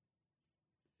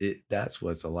that's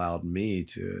what's allowed me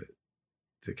to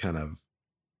kind of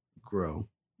grow,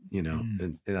 you know,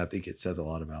 and I think it says a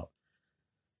lot about,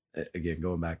 again,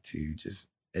 going back to just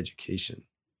education,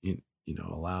 you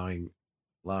know,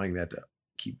 allowing that to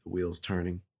keep the wheels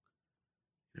turning,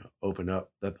 you know, open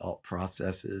up the thought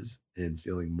processes and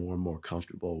feeling more and more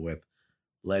comfortable with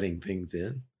letting things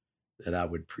in that I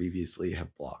would previously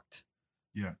have blocked.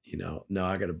 Yeah. You know, no,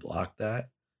 I got to block that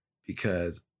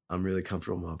because I'm really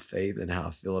comfortable with my faith and how I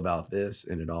feel about this,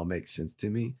 and it all makes sense to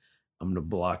me. I'm going to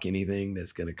block anything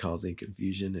that's going to cause any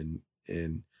confusion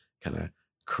and kind of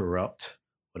corrupt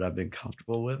what I've been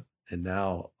comfortable with. And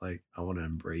now, like, I want to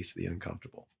embrace the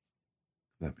uncomfortable.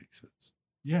 If that makes sense.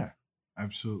 Yeah,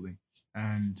 absolutely.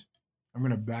 And I'm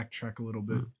going to backtrack a little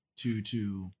bit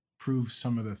to prove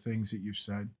some of the things that you've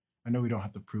said. I know we don't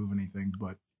have to prove anything,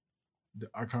 but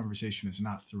our conversation is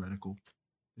not theoretical.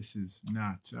 This is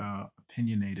not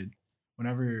opinionated.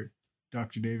 Whenever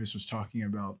Dr. Davis was talking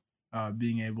about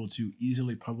being able to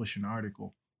easily publish an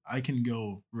article, I can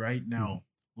go right now,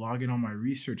 log in on my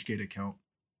ResearchGate account,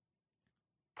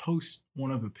 post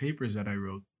one of the papers that I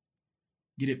wrote,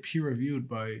 get it peer reviewed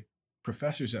by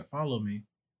professors that follow me,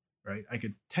 right? I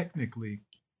could technically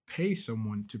pay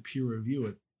someone to peer review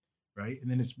it, right? And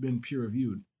then it's been peer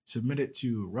reviewed, submit it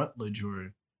to Routledge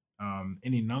or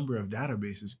any number of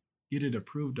databases, get it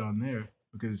approved on there,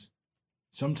 because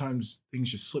sometimes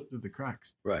things just slip through the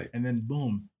cracks. Right. And then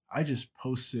boom, I just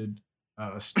posted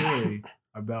a story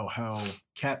about how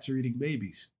cats are eating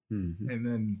babies. And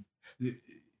then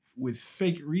with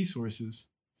fake resources,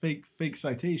 fake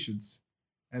citations,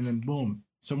 and then boom,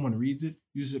 someone reads it,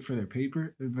 uses it for their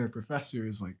paper, and their professor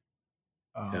is like,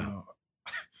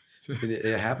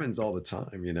 it happens all the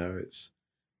time, you know.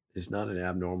 It's not an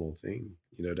abnormal thing,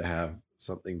 you know, to have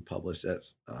something published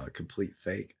that's complete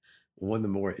fake. One of the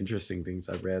more interesting things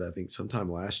I read, I think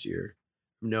sometime last year,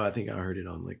 no, I think I heard it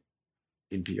on like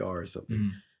NPR or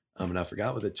something. And I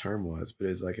forgot what the term was, but it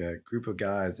was like a group of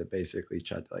guys that basically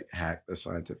tried to like hack the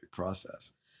scientific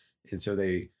process. And so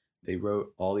they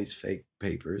wrote all these fake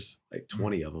papers, like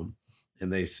 20 of them,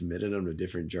 and they submitted them to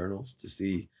different journals to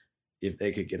see if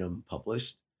they could get them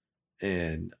published.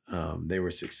 And they were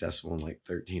successful in like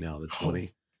 13 out of the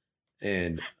 20.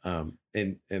 And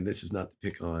this is not to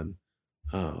pick on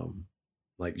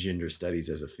like gender studies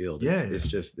as a field. It's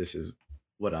just, this is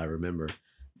what I remember.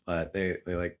 But they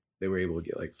were able to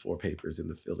get like 4 papers in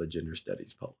the field of gender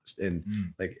studies published. And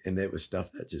and it was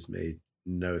stuff that just made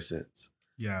no sense.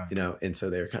 Yeah. You know, and so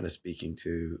they're kind of speaking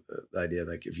to the idea,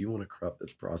 like, if you want to corrupt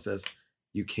this process,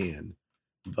 you can.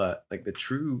 But like the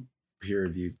true peer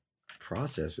review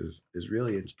process is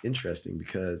really interesting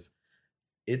because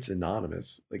it's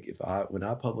anonymous. Like when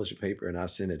I publish a paper and I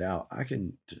send it out, I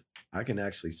can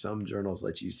actually, some journals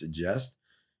let you suggest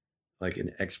like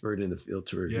an expert in the field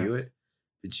to review it,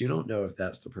 but you don't know if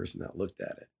that's the person that looked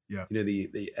at it. Yeah. You know,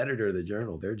 the editor of the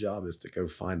journal, their job is to go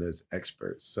find those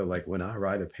experts. So like when I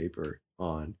write a paper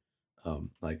on,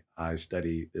 like I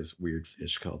study this weird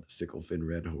fish called the Sicklefin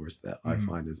Redhorse that I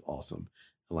find is awesome.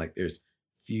 And like there's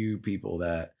few people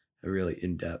that have really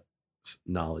in-depth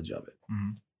knowledge of it.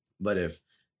 But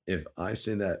if I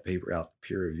send that paper out to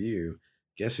peer review,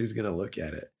 guess who's going to look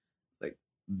at it? Like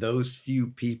those few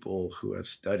people who have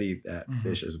studied that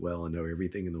fish as well and know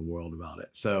everything in the world about it.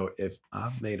 So if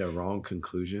I've made a wrong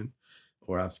conclusion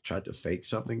or I've tried to fake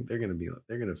something, they're going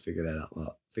to figure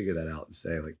that out and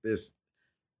say like, this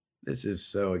is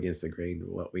so against the grain of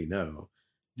what we know.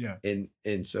 Yeah.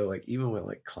 And so like, even with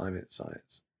like climate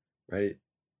science, right?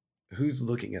 Who's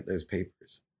looking at those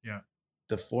papers? Yeah.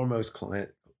 The foremost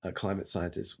climate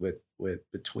scientists with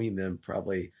between them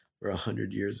probably for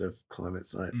 100 years of climate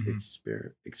science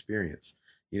experience.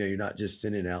 You know, you're not just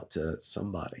sending out to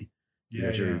somebody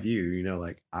to review. You know,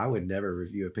 like I would never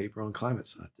review a paper on climate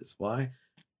scientists. Why?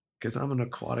 Because I'm an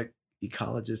aquatic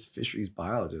ecologist, fisheries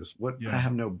biologist. I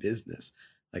have no business.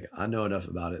 Like I know enough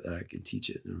about it that I can teach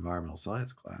it in an environmental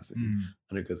science class and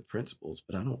undergo the principles,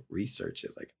 but I don't research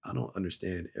it. Like I don't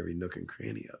understand every nook and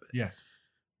cranny of it. Yes.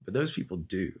 But those people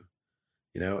do,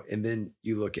 you know, and then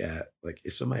you look at like,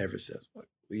 if somebody ever says, well,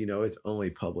 you know, it's only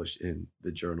published in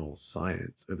the journal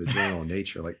Science or the journal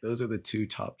Nature, like those are the 2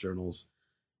 top journals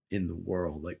in the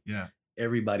world. Like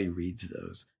everybody reads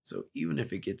those. So even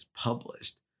if it gets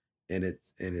published and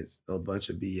it's a bunch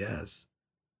of BS,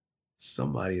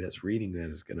 somebody that's reading that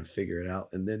is going to figure it out,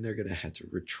 and then they're going to have to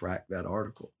retract that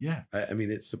article. Yeah. I mean,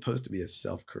 it's supposed to be a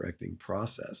self-correcting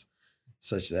process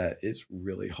such that it's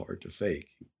really hard to fake.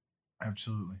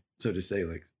 Absolutely. So to say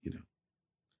like, you know,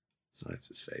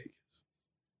 science is fake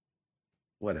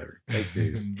whatever. Fake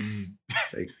news. Indeed.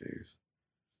 Fake news.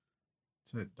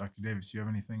 That's it. Dr. Davis, you have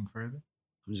anything further?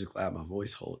 I'm just glad my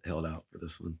voice held out for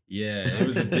this one. Yeah, it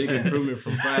was a big improvement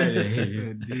from Friday.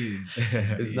 Indeed.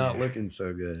 It's not looking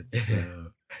so good.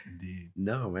 So. Indeed.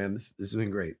 No, man, this has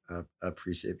been great. I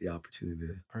appreciate the opportunity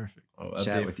to Perfect.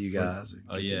 chat with you guys. And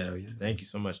get to know you. Thank you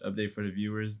so much. Update for the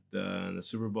viewers. The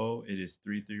Super Bowl, it is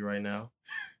 3-3 right now.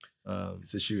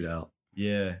 It's a shootout.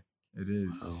 Yeah. It is.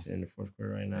 Wow. It's in the fourth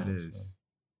quarter right now. It is.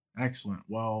 So. Excellent.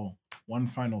 Well, one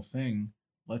final thing.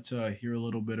 Let's hear a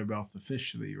little bit about the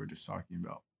fish that you were just talking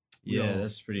about.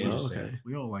 That's pretty interesting. Okay.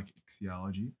 We all like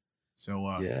ichthyology. So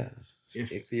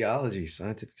ichthyology,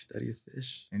 scientific study of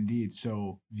fish. Indeed.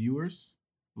 So viewers,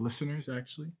 listeners,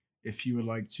 actually, if you would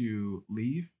like to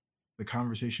leave, the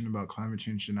conversation about climate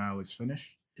change denial is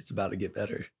finished. It's about to get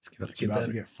better. It's about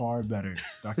to get far better.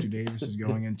 Dr. Davis is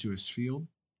going into his field,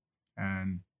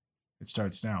 and it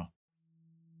starts now.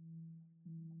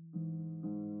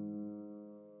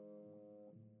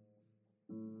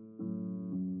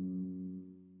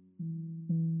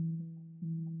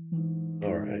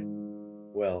 All right.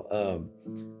 Well,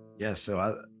 so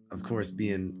I, of course,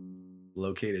 being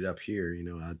located up here,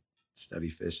 I study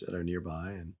fish that are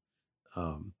nearby,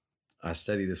 and I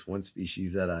study this one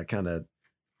species that I kind of,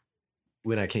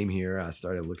 when I came here, I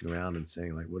started looking around and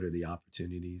saying, like, what are the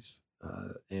opportunities?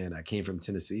 And I came from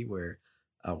Tennessee, where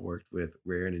I worked with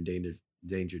rare and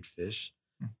endangered fish.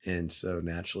 And so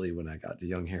naturally, when I got to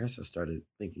Young Harris, I started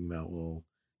thinking about, well,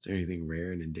 is there anything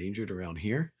rare and endangered around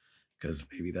here? Because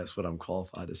maybe that's what I'm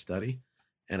qualified to study.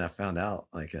 And I found out,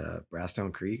 like,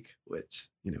 Brasstown Creek, which,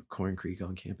 Corn Creek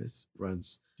on campus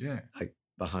runs like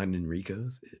behind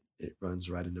Enrico's. It runs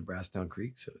right into Brasstown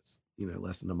Creek. So it's,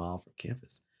 less than a mile from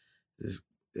campus.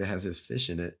 It has this fish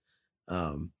in it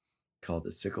called the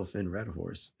Sicklefin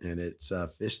Redhorse. And it's a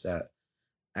fish that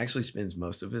actually spends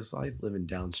most of his life living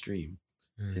downstream.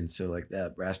 And so, like,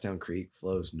 that Brasstown Creek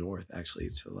flows north, actually,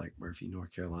 to, like, Murphy,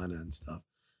 North Carolina and stuff.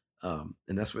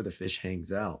 And that's where the fish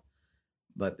hangs out.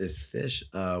 But this fish,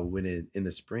 when in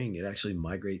the spring, it actually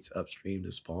migrates upstream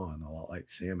to spawn, a lot like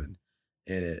salmon.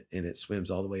 And it swims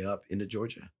all the way up into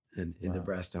Georgia and into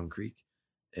Brasstown Creek.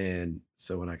 And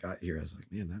so when I got here, I was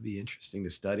like, man, that'd be interesting to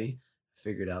study. I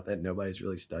figured out that nobody's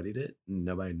really studied it and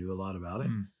nobody knew a lot about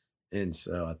it. And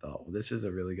so I thought, well, this is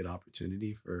a really good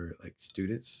opportunity for, like,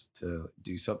 students to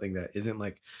do something that isn't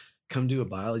like, come do a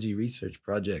biology research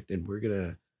project and we're going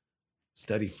to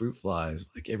study fruit flies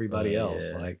like everybody else.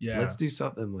 Like, let's do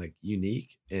something, like,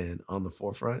 unique and on the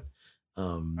forefront,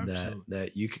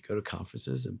 that you could go to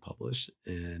conferences and publish,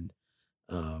 and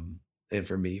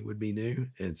for me would be new.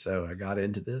 And so I got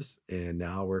into this, and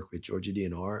now I work with Georgia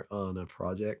DNR on a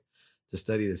project to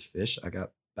study this fish. I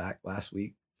got back last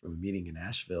week from a meeting in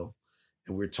Asheville,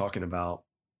 and we're talking about,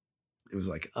 it was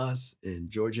like us and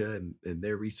Georgia and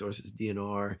their resources,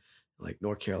 DNR, like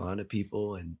North Carolina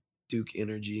people and Duke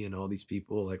Energy and all these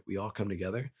people, like, we all come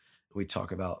together and we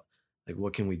talk about, like,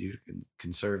 what can we do to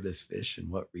conserve this fish and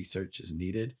what research is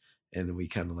needed. And then we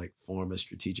kind of, like, form a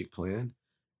strategic plan,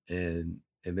 and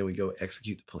then we go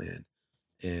execute the plan.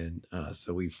 And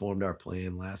so we formed our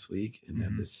plan last week, and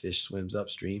then this fish swims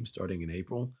upstream starting in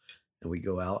April, and we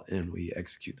go out and we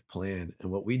execute the plan.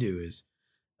 And what we do is,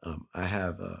 I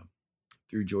have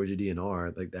through Georgia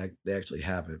DNR, like, that they actually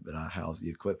have it, but I house the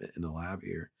equipment in the lab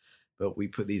here. But we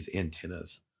put these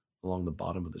antennas along the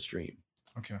bottom of the stream.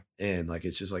 Okay. And, like,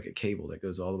 it's just like a cable that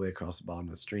goes all the way across the bottom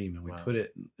of the stream. And we put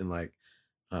it in like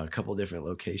a couple different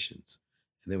locations.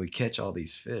 And then we catch all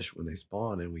these fish when they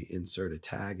spawn, and we insert a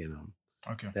tag in them.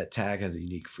 Okay. That tag has a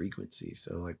unique frequency.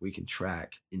 So, like, we can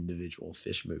track individual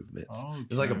fish movements. Okay.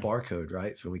 It's like a barcode,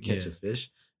 right? So we catch a fish,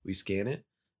 we scan it,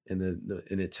 and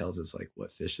then it tells us, like,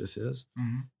 what fish this is.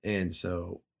 And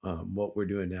so what we're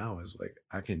doing now is, like,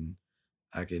 I can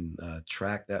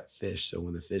track that fish. So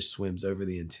when the fish swims over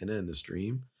the antenna in the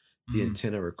stream, the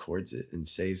antenna records it and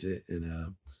saves it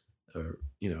in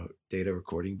a data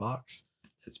recording box.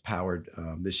 It's powered.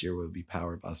 This year will be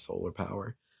powered by solar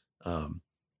power.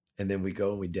 And then we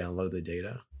go and we download the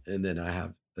data. And then I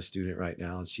have a student right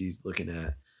now, and she's looking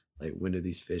at, like, when do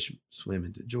these fish swim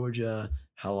into Georgia?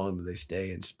 How long do they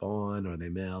stay and spawn? Are they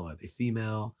male? Are they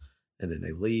female? And then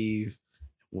they leave.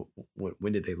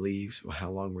 When did they leave? So how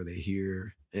long were they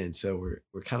here? And so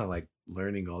we're kind of, like,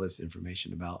 learning all this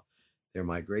information about their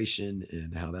migration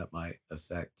and how that might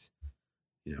affect,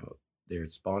 their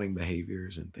spawning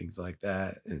behaviors and things like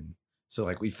that. And so,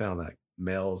 like, we found that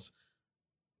males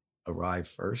arrive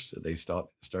first, so they start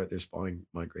their spawning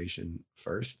migration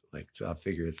first. Like, so I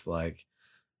figure it's like,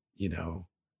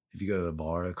 if you go to the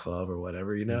bar, a club, or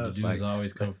whatever, you know, The it's dudes like,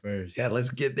 always come first. yeah,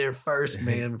 let's get there first,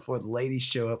 man, before the ladies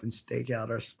show up and stake out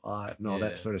our spot and all Yeah.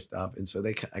 that sort of stuff. And so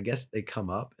I guess they come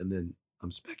up, and then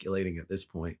I'm speculating at this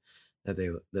point that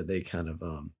they kind of,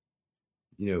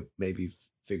 maybe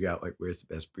figure out like where's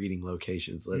the best breeding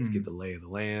locations. Let's get the lay of the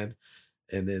land.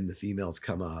 And then the females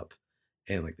come up,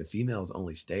 and like the females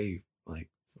only stay like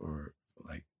for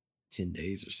like 10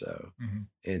 days or so.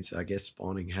 And so I guess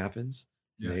spawning happens,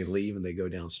 and they leave and they go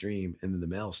downstream, and then the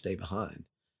males stay behind.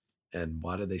 And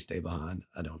why do they stay behind?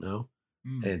 I don't know.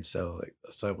 And so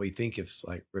we think it's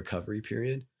like recovery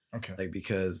period. Okay. Like,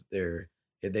 because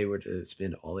if they were to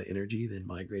spend all the energy then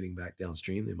migrating back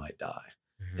downstream, they might die.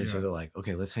 And so they're like,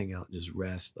 okay, let's hang out and just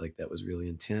rest. Like, that was really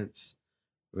intense.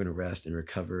 We're going to rest and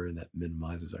recover, and that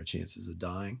minimizes our chances of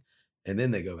dying. And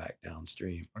then they go back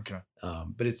downstream. Okay.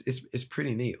 But it's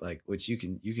pretty neat. Like, which you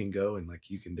can go and like,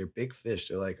 they're big fish.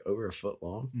 They're like over a foot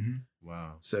long.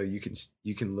 Wow. So you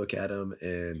can look at them,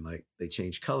 and like, they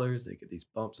change colors. They get these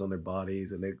bumps on their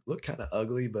bodies, and they look kind of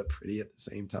ugly, but pretty at the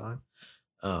same time.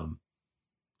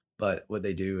 But what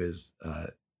they do is,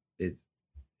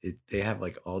 they have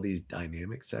like all these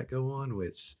dynamics that go on,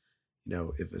 which,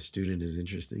 if a student is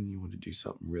interesting, you want to do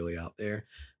something really out there,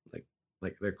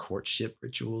 like their courtship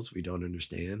rituals, we don't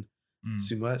understand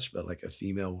too much, but like a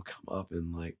female will come up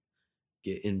and like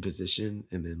get in position,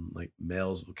 and then like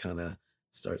males will kind of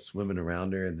start swimming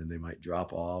around her, and then they might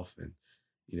drop off, and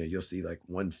you'll see like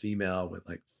one female with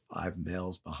like 5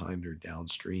 males behind her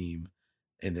downstream,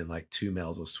 and then like 2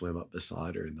 males will swim up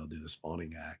beside her, and they'll do the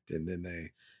spawning act, and then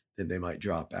they might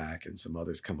drop back, and some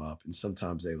others come up, and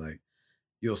sometimes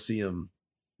you'll see them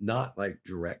not like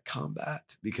direct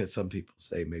combat, because some people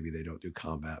say maybe they don't do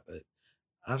combat, but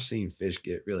I've seen fish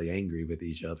get really angry with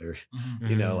each other,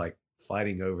 like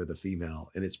fighting over the female.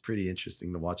 And it's pretty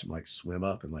interesting to watch them like swim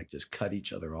up and like just cut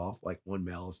each other off. Like, one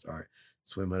male will start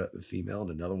swimming at the female, and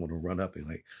another one will run up and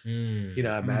like,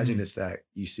 I imagine it's that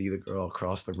you see the girl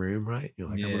across the room, right? You're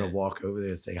like, I'm going to walk over there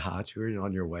and say hi to her. And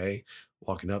on your way,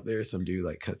 walking up there, some dude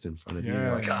like cuts in front of you. And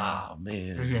you're like, oh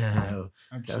man,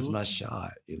 that's my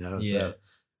shot, So,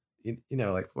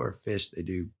 like for a fish, they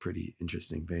do pretty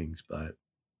interesting things, but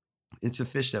it's a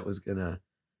fish that was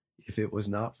if it was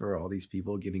not for all these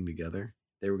people getting together,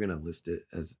 they were going to list it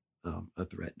as a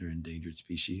threatened or endangered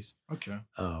species. Okay.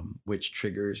 Which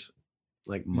triggers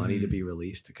like money to be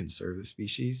released to conserve the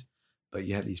species. But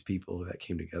you have these people that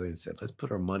came together and said, let's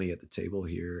put our money at the table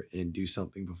here and do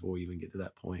something before we even get to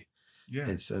that point. Yeah.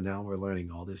 And so now we're learning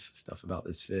all this stuff about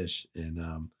this fish.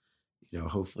 And,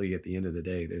 hopefully at the end of the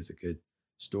day, there's a good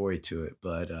story to it.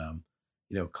 But,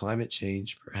 climate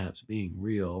change perhaps being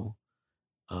real,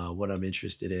 what I'm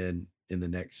interested in the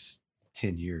next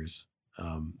 10 years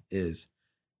is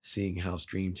seeing how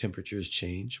stream temperatures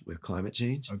change with climate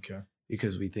change. Okay.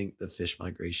 Because we think the fish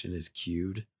migration is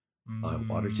cued by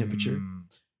water temperature.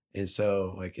 And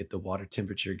so like if the water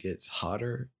temperature gets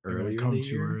hotter earlier in the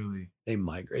year, they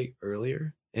migrate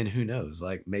earlier. And who knows,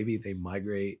 like maybe they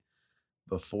migrate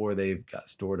before they've got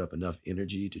stored up enough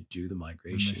energy to do the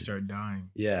migration. And they start dying.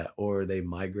 Yeah. Or they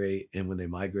migrate, and when they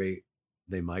migrate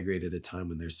at a time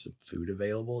when there's some food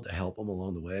available to help them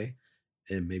along the way.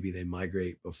 And maybe they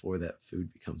migrate before that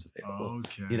food becomes available.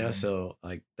 Okay. So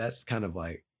like that's kind of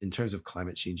like in terms of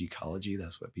climate change ecology,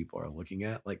 that's what people are looking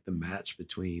at, like the match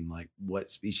between like what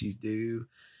species do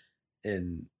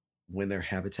and when their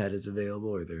habitat is available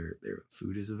or their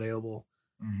food is available.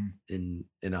 And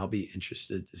I'll be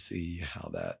interested to see how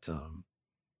that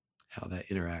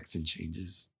interacts and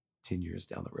changes 10 years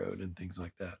down the road and things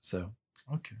like that. So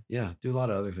yeah, do a lot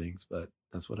of other things, but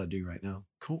that's what I do right now.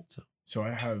 Cool. So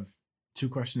I have 2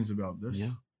 questions about this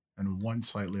and one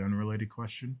slightly unrelated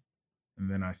question. And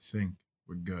then I think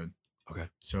we're good. Okay.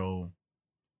 So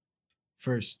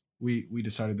first, we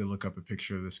decided to look up a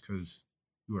picture of this because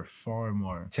you are far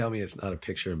more. Tell me it's not a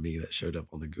picture of me that showed up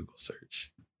on the Google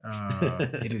search.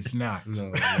 It is not.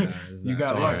 No, it's you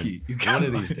got lucky. You got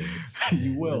one of these days.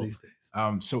 You will. One of these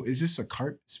days. So is this a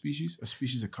carp species? A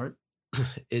species of carp?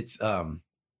 It's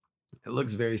it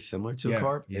looks very similar to a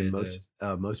carp, and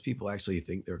most people actually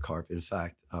think they're carp. In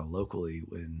fact, locally,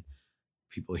 when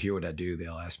people hear what I do,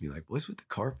 they'll ask me like, "What's with the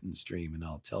carp in the stream?" And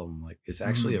I'll tell them like, it's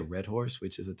actually a redhorse,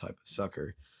 which is a type of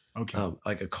sucker. Okay.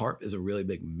 Like a carp is a really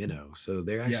big minnow, so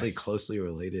they're actually closely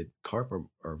related. Carp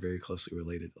are very closely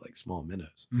related to like small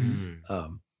minnows.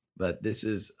 But this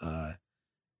is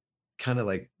kind of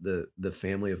like the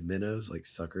family of minnows. Like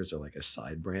suckers are like a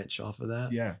side branch off of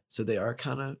that. Yeah. So they are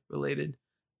kind of related,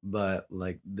 but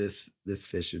like this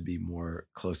fish would be more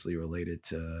closely related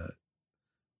to,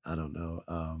 I don't know,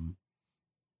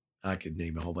 I could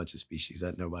name a whole bunch of species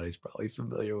that nobody's probably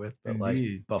familiar with, but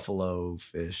Indeed. like buffalo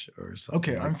fish or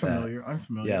something. Okay, like I'm that. familiar. I'm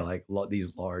familiar. Yeah, like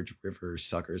these large river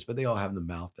suckers, but they all have the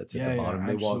mouth that's at Yeah, the yeah, bottom.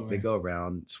 They absolutely. go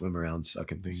around, swim around,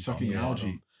 sucking things, off Sucking the algae.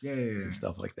 bottom Yeah. and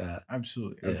stuff like that.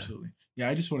 Absolutely, Yeah. absolutely. Yeah,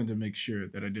 I just wanted to make sure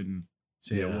that I didn't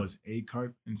say it was a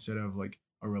carp instead of like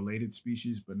a related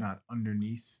species, but not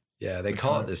underneath. Yeah, they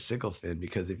call it the sicklefin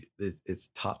because if it's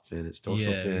top fin, it's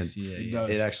dorsal fin.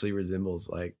 It actually resembles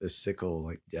like the sickle,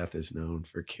 like death is known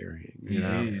for carrying, you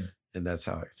know, and that's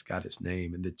how it's got its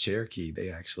name. And the Cherokee,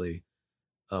 they actually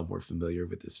were familiar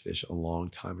with this fish a long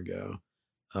time ago,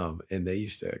 and they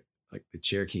used to, like the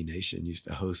Cherokee Nation used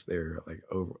to host their like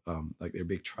their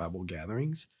big tribal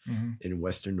gatherings in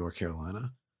Western North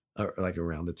Carolina, or like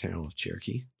around the town of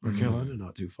Cherokee, North Carolina,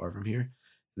 not too far from here.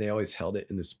 And they always held it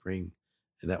in the spring.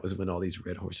 And that was when all these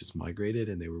red horses migrated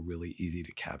and they were really easy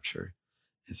to capture.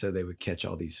 And so they would catch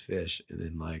all these fish and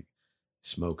then like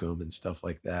smoke them and stuff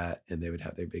like that. And they would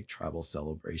have their big tribal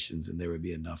celebrations and there would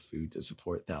be enough food to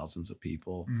support thousands of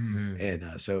people.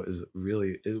 And so it was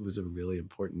a really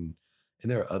important, and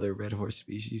there are other red horse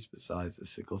species besides the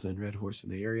Sicklefin Redhorse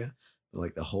in the area, but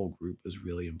like the whole group was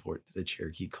really important to the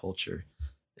Cherokee culture.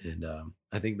 And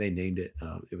I think they named it,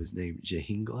 it was named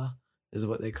Jahingla, is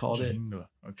what they called it.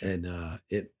 Okay. And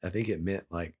I think it meant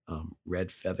like red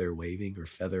feather waving or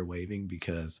feather waving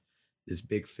because this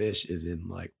big fish is in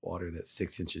like water that's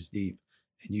 6 inches deep.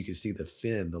 And you can see the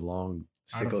fin, the long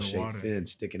sickle-shaped fin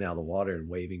sticking out of the water and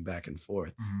waving back and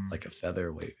forth like a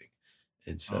feather waving.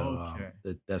 And so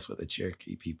that's what the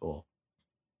Cherokee people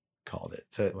called it.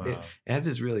 So it has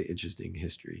this really interesting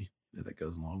history that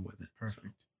goes along with it.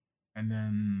 Perfect. So. And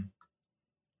then,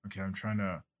 okay, I'm trying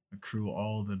to accrue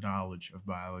all the knowledge of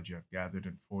biology I've gathered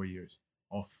in 4 years,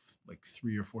 off like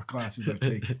 3 or 4 classes I've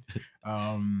taken.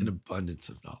 An abundance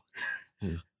of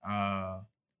knowledge.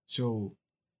 So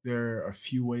there are a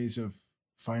few ways of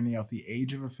finding out the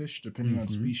age of a fish depending on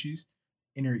species.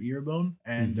 Inner ear bone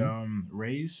and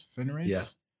rays, fin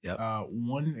rays. Yeah.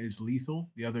 One is lethal,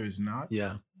 the other is not.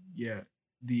 Yeah.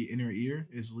 The inner ear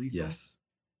is lethal. Yes.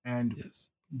 And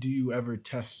do you ever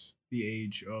test the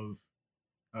age of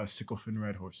Sicklefin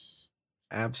Redhorse?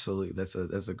 Absolutely.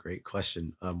 That's a great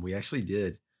question. We actually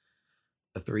did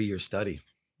a 3-year study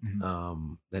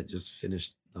that just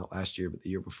finished not last year, but the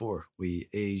year before. We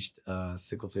aged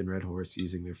Sicklefin Redhorse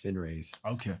using their fin rays.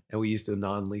 Okay. And we used a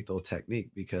non-lethal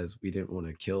technique because we didn't want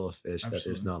to kill a fish that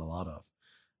there's not a lot of.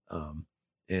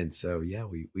 And so,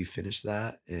 we finished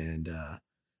that. And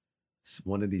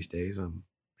one of these days, I'm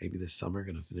maybe this summer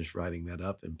going to finish writing that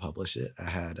up and publish it. I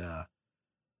had a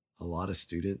lot of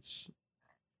students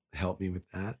help me with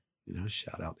that. You know,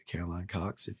 shout out to Caroline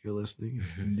Cox if you're listening,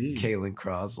 indeed. Kaylin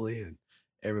Crosley, and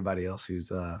everybody else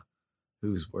who's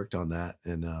worked on that.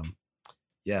 And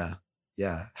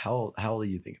how old do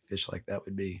you think a fish like that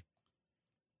would be?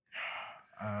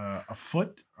 A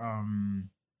foot.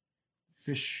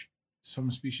 Fish,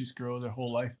 some species grow their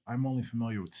whole life. I'm only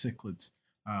familiar with cichlids.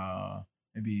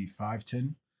 Maybe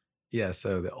 5'10". Yeah.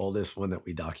 So the oldest one that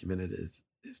we documented is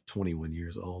 21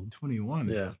 years old. 21.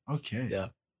 Yeah. Okay. Yeah.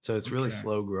 So it's really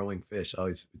slow growing fish. I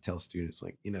always tell students,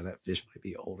 like, that fish might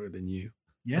be older than you.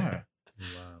 Yeah.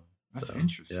 Wow. That's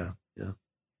interesting. Yeah.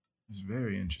 It's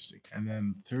very interesting. And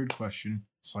then third question,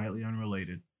 slightly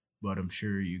unrelated, but I'm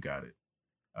sure you got it.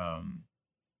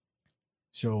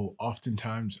 So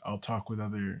oftentimes I'll talk with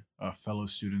other fellow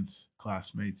students,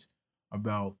 classmates,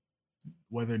 about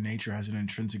whether nature has an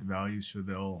intrinsic value. So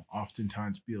they'll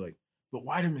oftentimes be like, but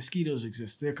why do mosquitoes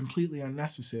exist? They're completely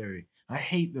unnecessary. I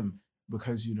hate them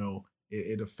because,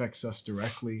 it affects us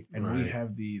directly. And we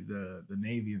have the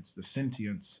naviance, the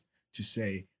sentience to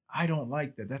say, I don't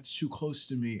like that. That's too close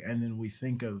to me. And then we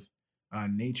think of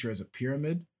nature as a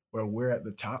pyramid where we're at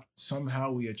the top.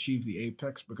 Somehow we achieve the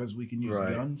apex because we can use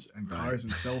guns and cars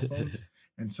and cell phones.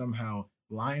 And somehow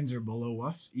lions are below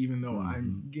us, even though I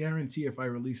guarantee if I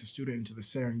release a student into the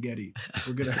Serengeti,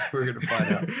 we're gonna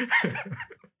find out.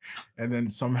 And then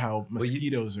somehow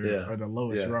mosquitoes are the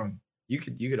lowest rung. You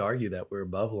could argue that we're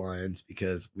above lions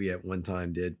because we at one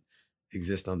time did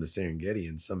exist on the Serengeti,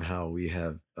 and somehow we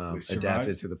have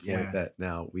adapted to the point that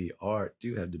now we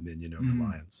do have dominion over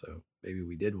lions. So maybe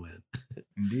we did win.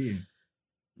 Indeed.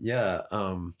 Yeah.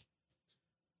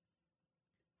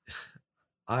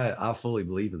 I fully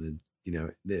believe in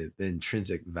the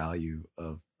intrinsic value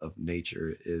of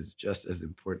nature is just as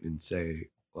important in, say,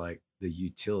 like the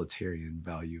utilitarian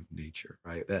value of nature,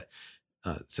 right? That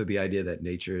so the idea that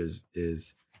nature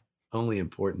is only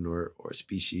important, or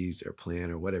species or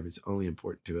plant or whatever is only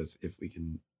important to us if we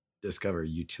can discover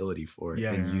utility for it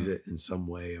and use it in some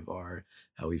way of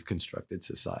how we've constructed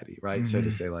society, right? So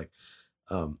to say, like,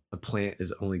 a plant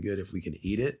is only good if we can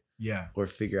eat it, Yeah. or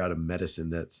figure out a medicine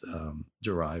that's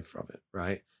derived from it,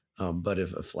 right? But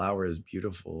if a flower is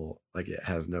beautiful, like it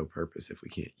has no purpose if we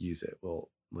can't use it. Well,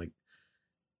 like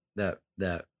that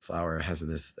flower has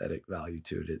an aesthetic value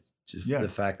to it. It's just Yeah. the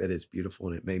fact that it's beautiful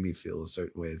and it made me feel a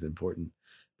certain way is important.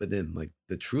 But then like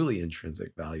the truly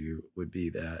intrinsic value would be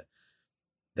that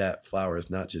flower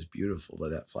is not just beautiful, but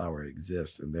that flower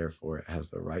exists and therefore it has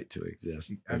the right to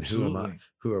exist. Absolutely. And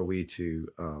who are we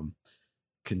to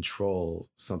control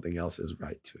something else's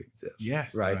right to exist?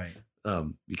 Yes. Right.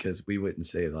 Because we wouldn't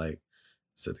say like,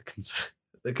 so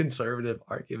the conservative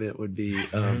argument would be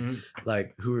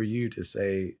like, who are you to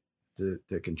say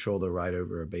to control the right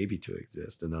over a baby to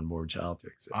exist, an unborn child to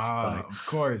exist? Like, Of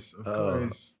course,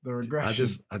 the regression.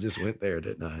 I just went there,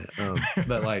 didn't I?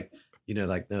 But like,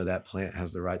 like, no, that plant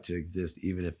has the right to exist,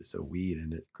 even if it's a weed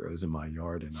and it grows in my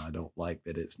yard, and I don't like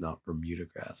that it's not Bermuda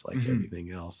grass like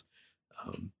everything else.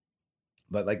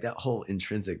 But like that whole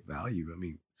intrinsic value, I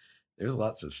mean, there's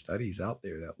lots of studies out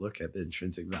there that look at the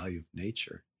intrinsic value of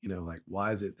nature. Like,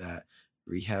 why is it that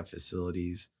rehab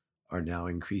facilities are now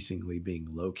increasingly being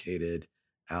located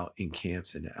out in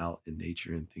camps and out in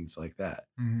nature and things like that?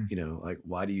 Like,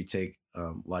 why do you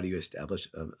establish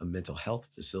a mental health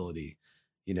facility,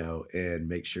 and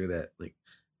make sure that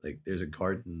like there's a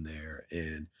garden there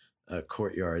and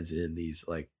courtyards in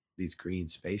these green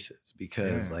spaces?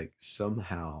 Because like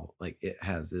somehow like it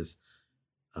has this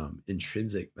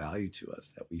intrinsic value to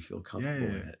us that we feel comfortable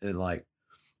in it. And like,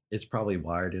 it's probably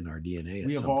wired in our DNA.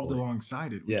 We evolved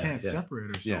alongside it. We can't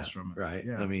separate ourselves from it. Right.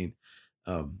 Yeah. I mean,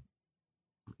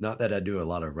 not that I do a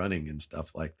lot of running and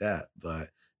stuff like that, but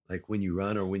like when you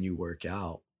run or when you work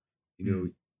out,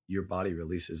 your body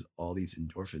releases all these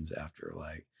endorphins after.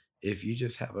 Like if you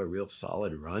just have a real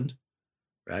solid run,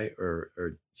 right? Or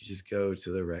you just go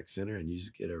to the rec center and you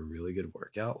just get a really good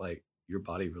workout, like your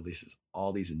body releases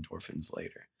all these endorphins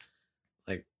later.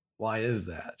 Like, why is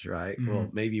that, right? Well,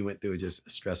 maybe you went through just a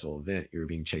stressful event. You were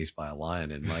being chased by a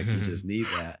lion and like, you just need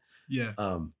that. Yeah.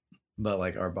 But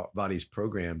like our body's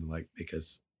programmed to like make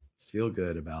us feel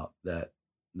good about that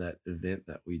event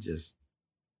that we just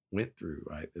went through,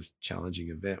 right? This challenging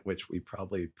event, which we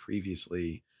probably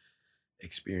previously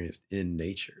experienced in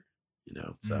nature,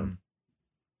 So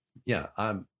yeah,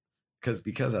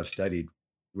 because I've studied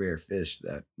rare fish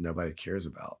that nobody cares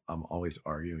about, I'm always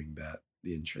arguing that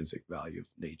the intrinsic value of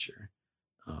nature.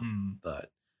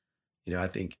 But, I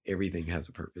think everything has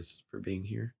a purpose for being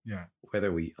here. Yeah.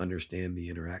 Whether we understand the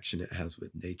interaction it has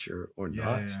with nature or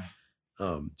not.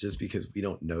 Yeah. Just because we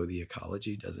don't know the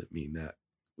ecology doesn't mean that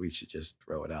we should just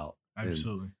throw it out.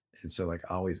 Absolutely. And so like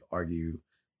I always argue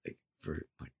like for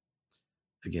like,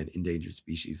 again, endangered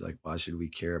species, like why should we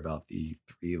care about the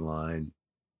 3-line,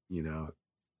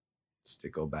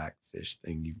 stickleback fish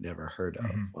thing you've never heard of?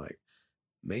 Like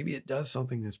maybe it does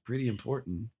something that's pretty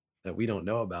important that we don't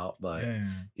know about, but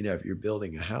if you're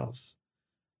building a house,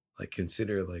 like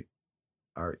consider like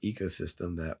our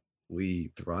ecosystem that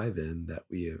we thrive in, that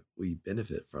we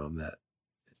benefit from, that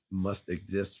must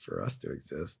exist for us to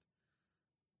exist.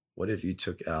 What if you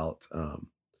took out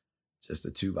just a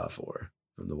 2x4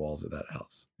 from the walls of that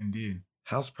house? Indeed.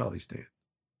 House probably stand,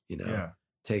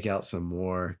 Take out some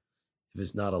more. If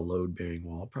it's not a load-bearing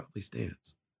wall, probably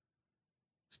stands.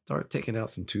 Start taking out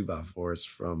some 2x4s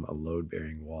from a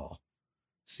load-bearing wall.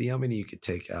 See how many you could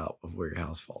take out before your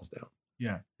house falls down.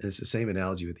 Yeah. And it's the same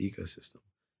analogy with ecosystem.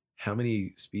 How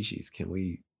many species can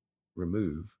we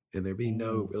remove and there be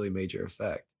no really major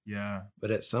effect? Yeah.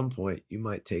 But at some point, you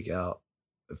might take out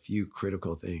a few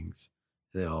critical things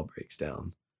and it all breaks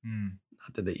down.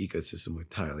 Not that the ecosystem would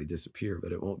entirely disappear,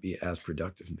 but it won't be as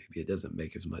productive. Maybe it doesn't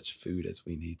make as much food as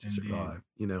we need to survive,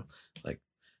 like,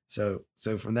 so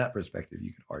from that perspective,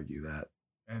 you could argue that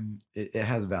and it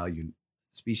has value.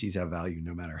 Species have value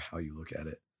no matter how you look at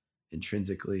it.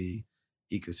 Intrinsically,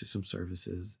 ecosystem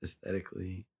services,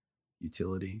 aesthetically,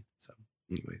 utility. So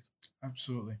anyways.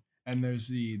 Absolutely. And there's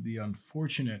the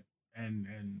unfortunate and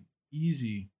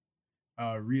easy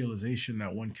realization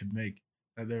that one could make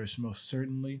that there is most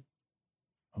certainly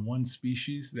one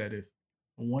species that if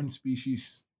one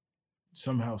species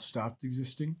somehow stopped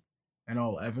existing and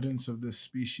all evidence of this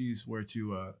species were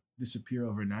to disappear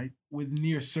overnight, with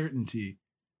near certainty,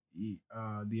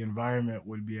 the environment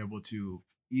would be able to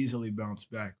easily bounce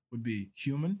back, would be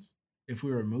humans. If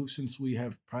we were removed, since we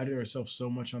have prided ourselves so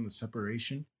much on the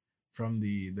separation from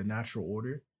the natural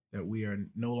order, that we are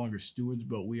no longer stewards,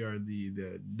 but we are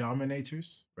the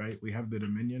dominators, right? We have the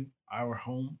dominion, our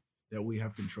home that we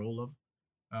have control of.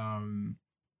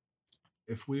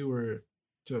 If we were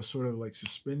to sort of like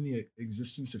suspend the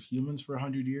existence of humans for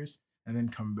 100 years and then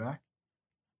come back,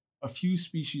 a few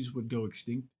species would go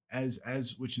extinct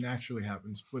as which naturally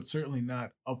happens, but certainly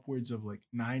not upwards of like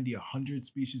 90, 100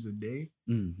 species a day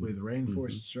with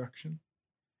rainforest destruction.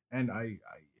 And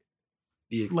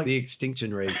the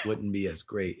extinction rate wouldn't be as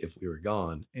great if we were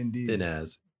gone indeed than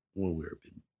as when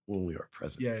we were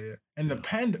present. Yeah. And the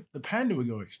panda would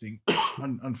go extinct,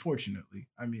 unfortunately.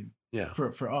 I mean,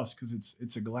 for us, because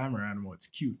it's a glamour animal, it's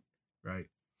cute, right?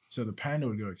 So the panda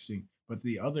would go extinct, but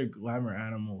the other glamour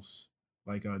animals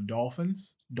like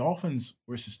dolphins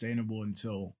were sustainable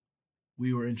until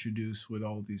we were introduced with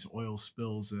all these oil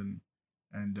spills and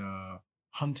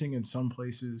hunting in some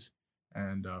places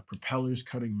and propellers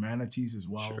cutting manatees as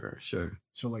well. Sure.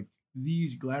 So like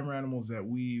these glamour animals that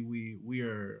we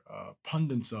are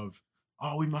pundits of,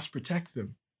 we must protect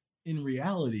them. In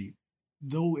reality,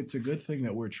 though it's a good thing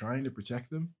that we're trying to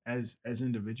protect them as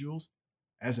individuals,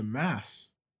 as a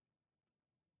mass,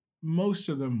 most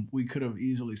of them we could have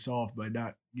easily solved by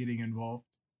not getting involved.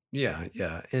 Yeah.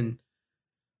 And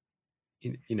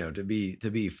to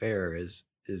be fair is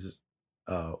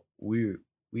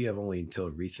we have only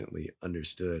until recently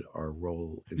understood our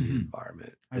role in the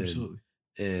environment. Absolutely.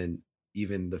 And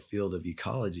even the field of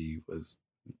ecology was,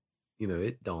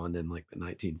 it dawned in like the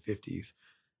 1950s.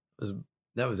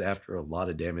 That was after a lot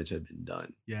of damage had been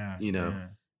done. Yeah.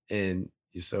 And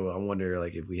so I wonder,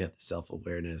 like, if we had the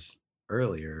self-awareness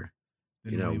earlier,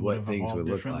 what things would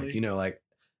look like. Like,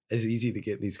 it's easy to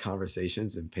get in these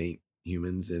conversations and paint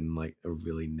humans in like a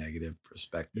really negative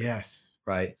perspective. Yes.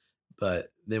 Right.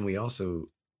 But then we also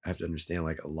have to understand,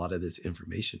 like, a lot of this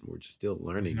information we're just still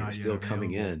learning, it's still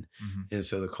coming in. And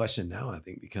so the question now, I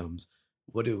think, becomes,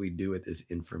 what do we do with this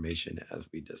information as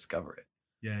we discover it?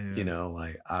 Yeah.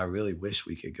 Like, I really wish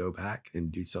we could go back and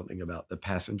do something about the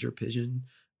passenger pigeon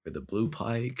or the blue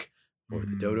pike or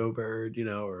the dodo bird,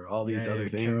 or all these other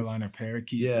things. Carolina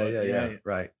parakeet. Yeah.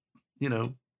 Right.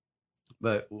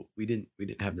 But we didn't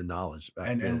have the knowledge back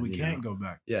then. And we can't go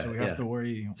back. Yeah. So we have to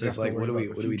worry. So it's like, what do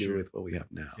we do with what we have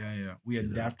now? Yeah. We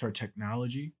adapt our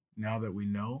technology now that we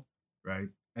know, right?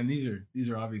 And these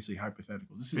are obviously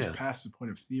hypotheticals. This is past the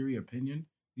point of theory, opinion.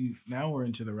 Now we're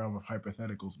into the realm of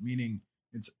hypotheticals, meaning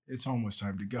it's almost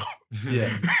time to go.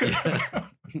 Yeah.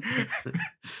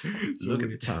 So look at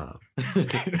the time.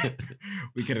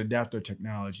 We can adapt our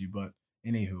technology, but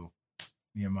anywho,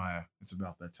 Nehemiah, it's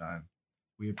about that time.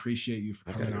 We appreciate you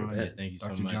for coming on. Thank you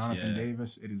Dr. so much. Johnathan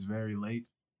Davis. It is very late.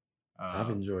 I've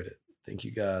enjoyed it. Thank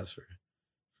you guys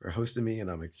for hosting me,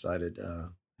 and I'm excited.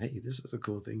 Hey, this is a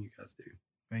cool thing you guys do.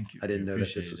 Thank you. I didn't know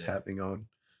that this was happening on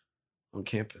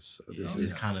campus. So this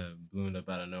is kind of blown up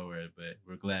out of nowhere, but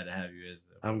we're glad to have you.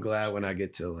 I'm glad when I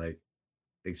get to like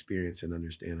experience and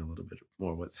understand a little bit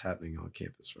more what's happening on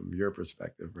campus from your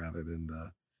perspective rather than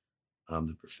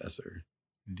the professor.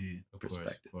 Indeed.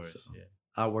 Perspective. Of course, so yeah.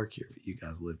 I work here, but you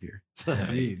guys live here.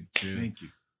 Indeed. Thank you.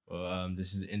 Well,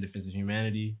 this is In Defense of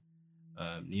Humanity.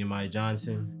 Nehemiah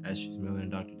Johnson, Ashley Miller,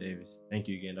 and Dr. Davis. Thank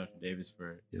you again, Dr. Davis,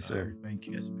 for yes, sir. Thank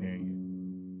you. Guest appearing here.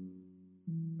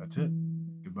 That's it.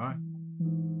 Goodbye.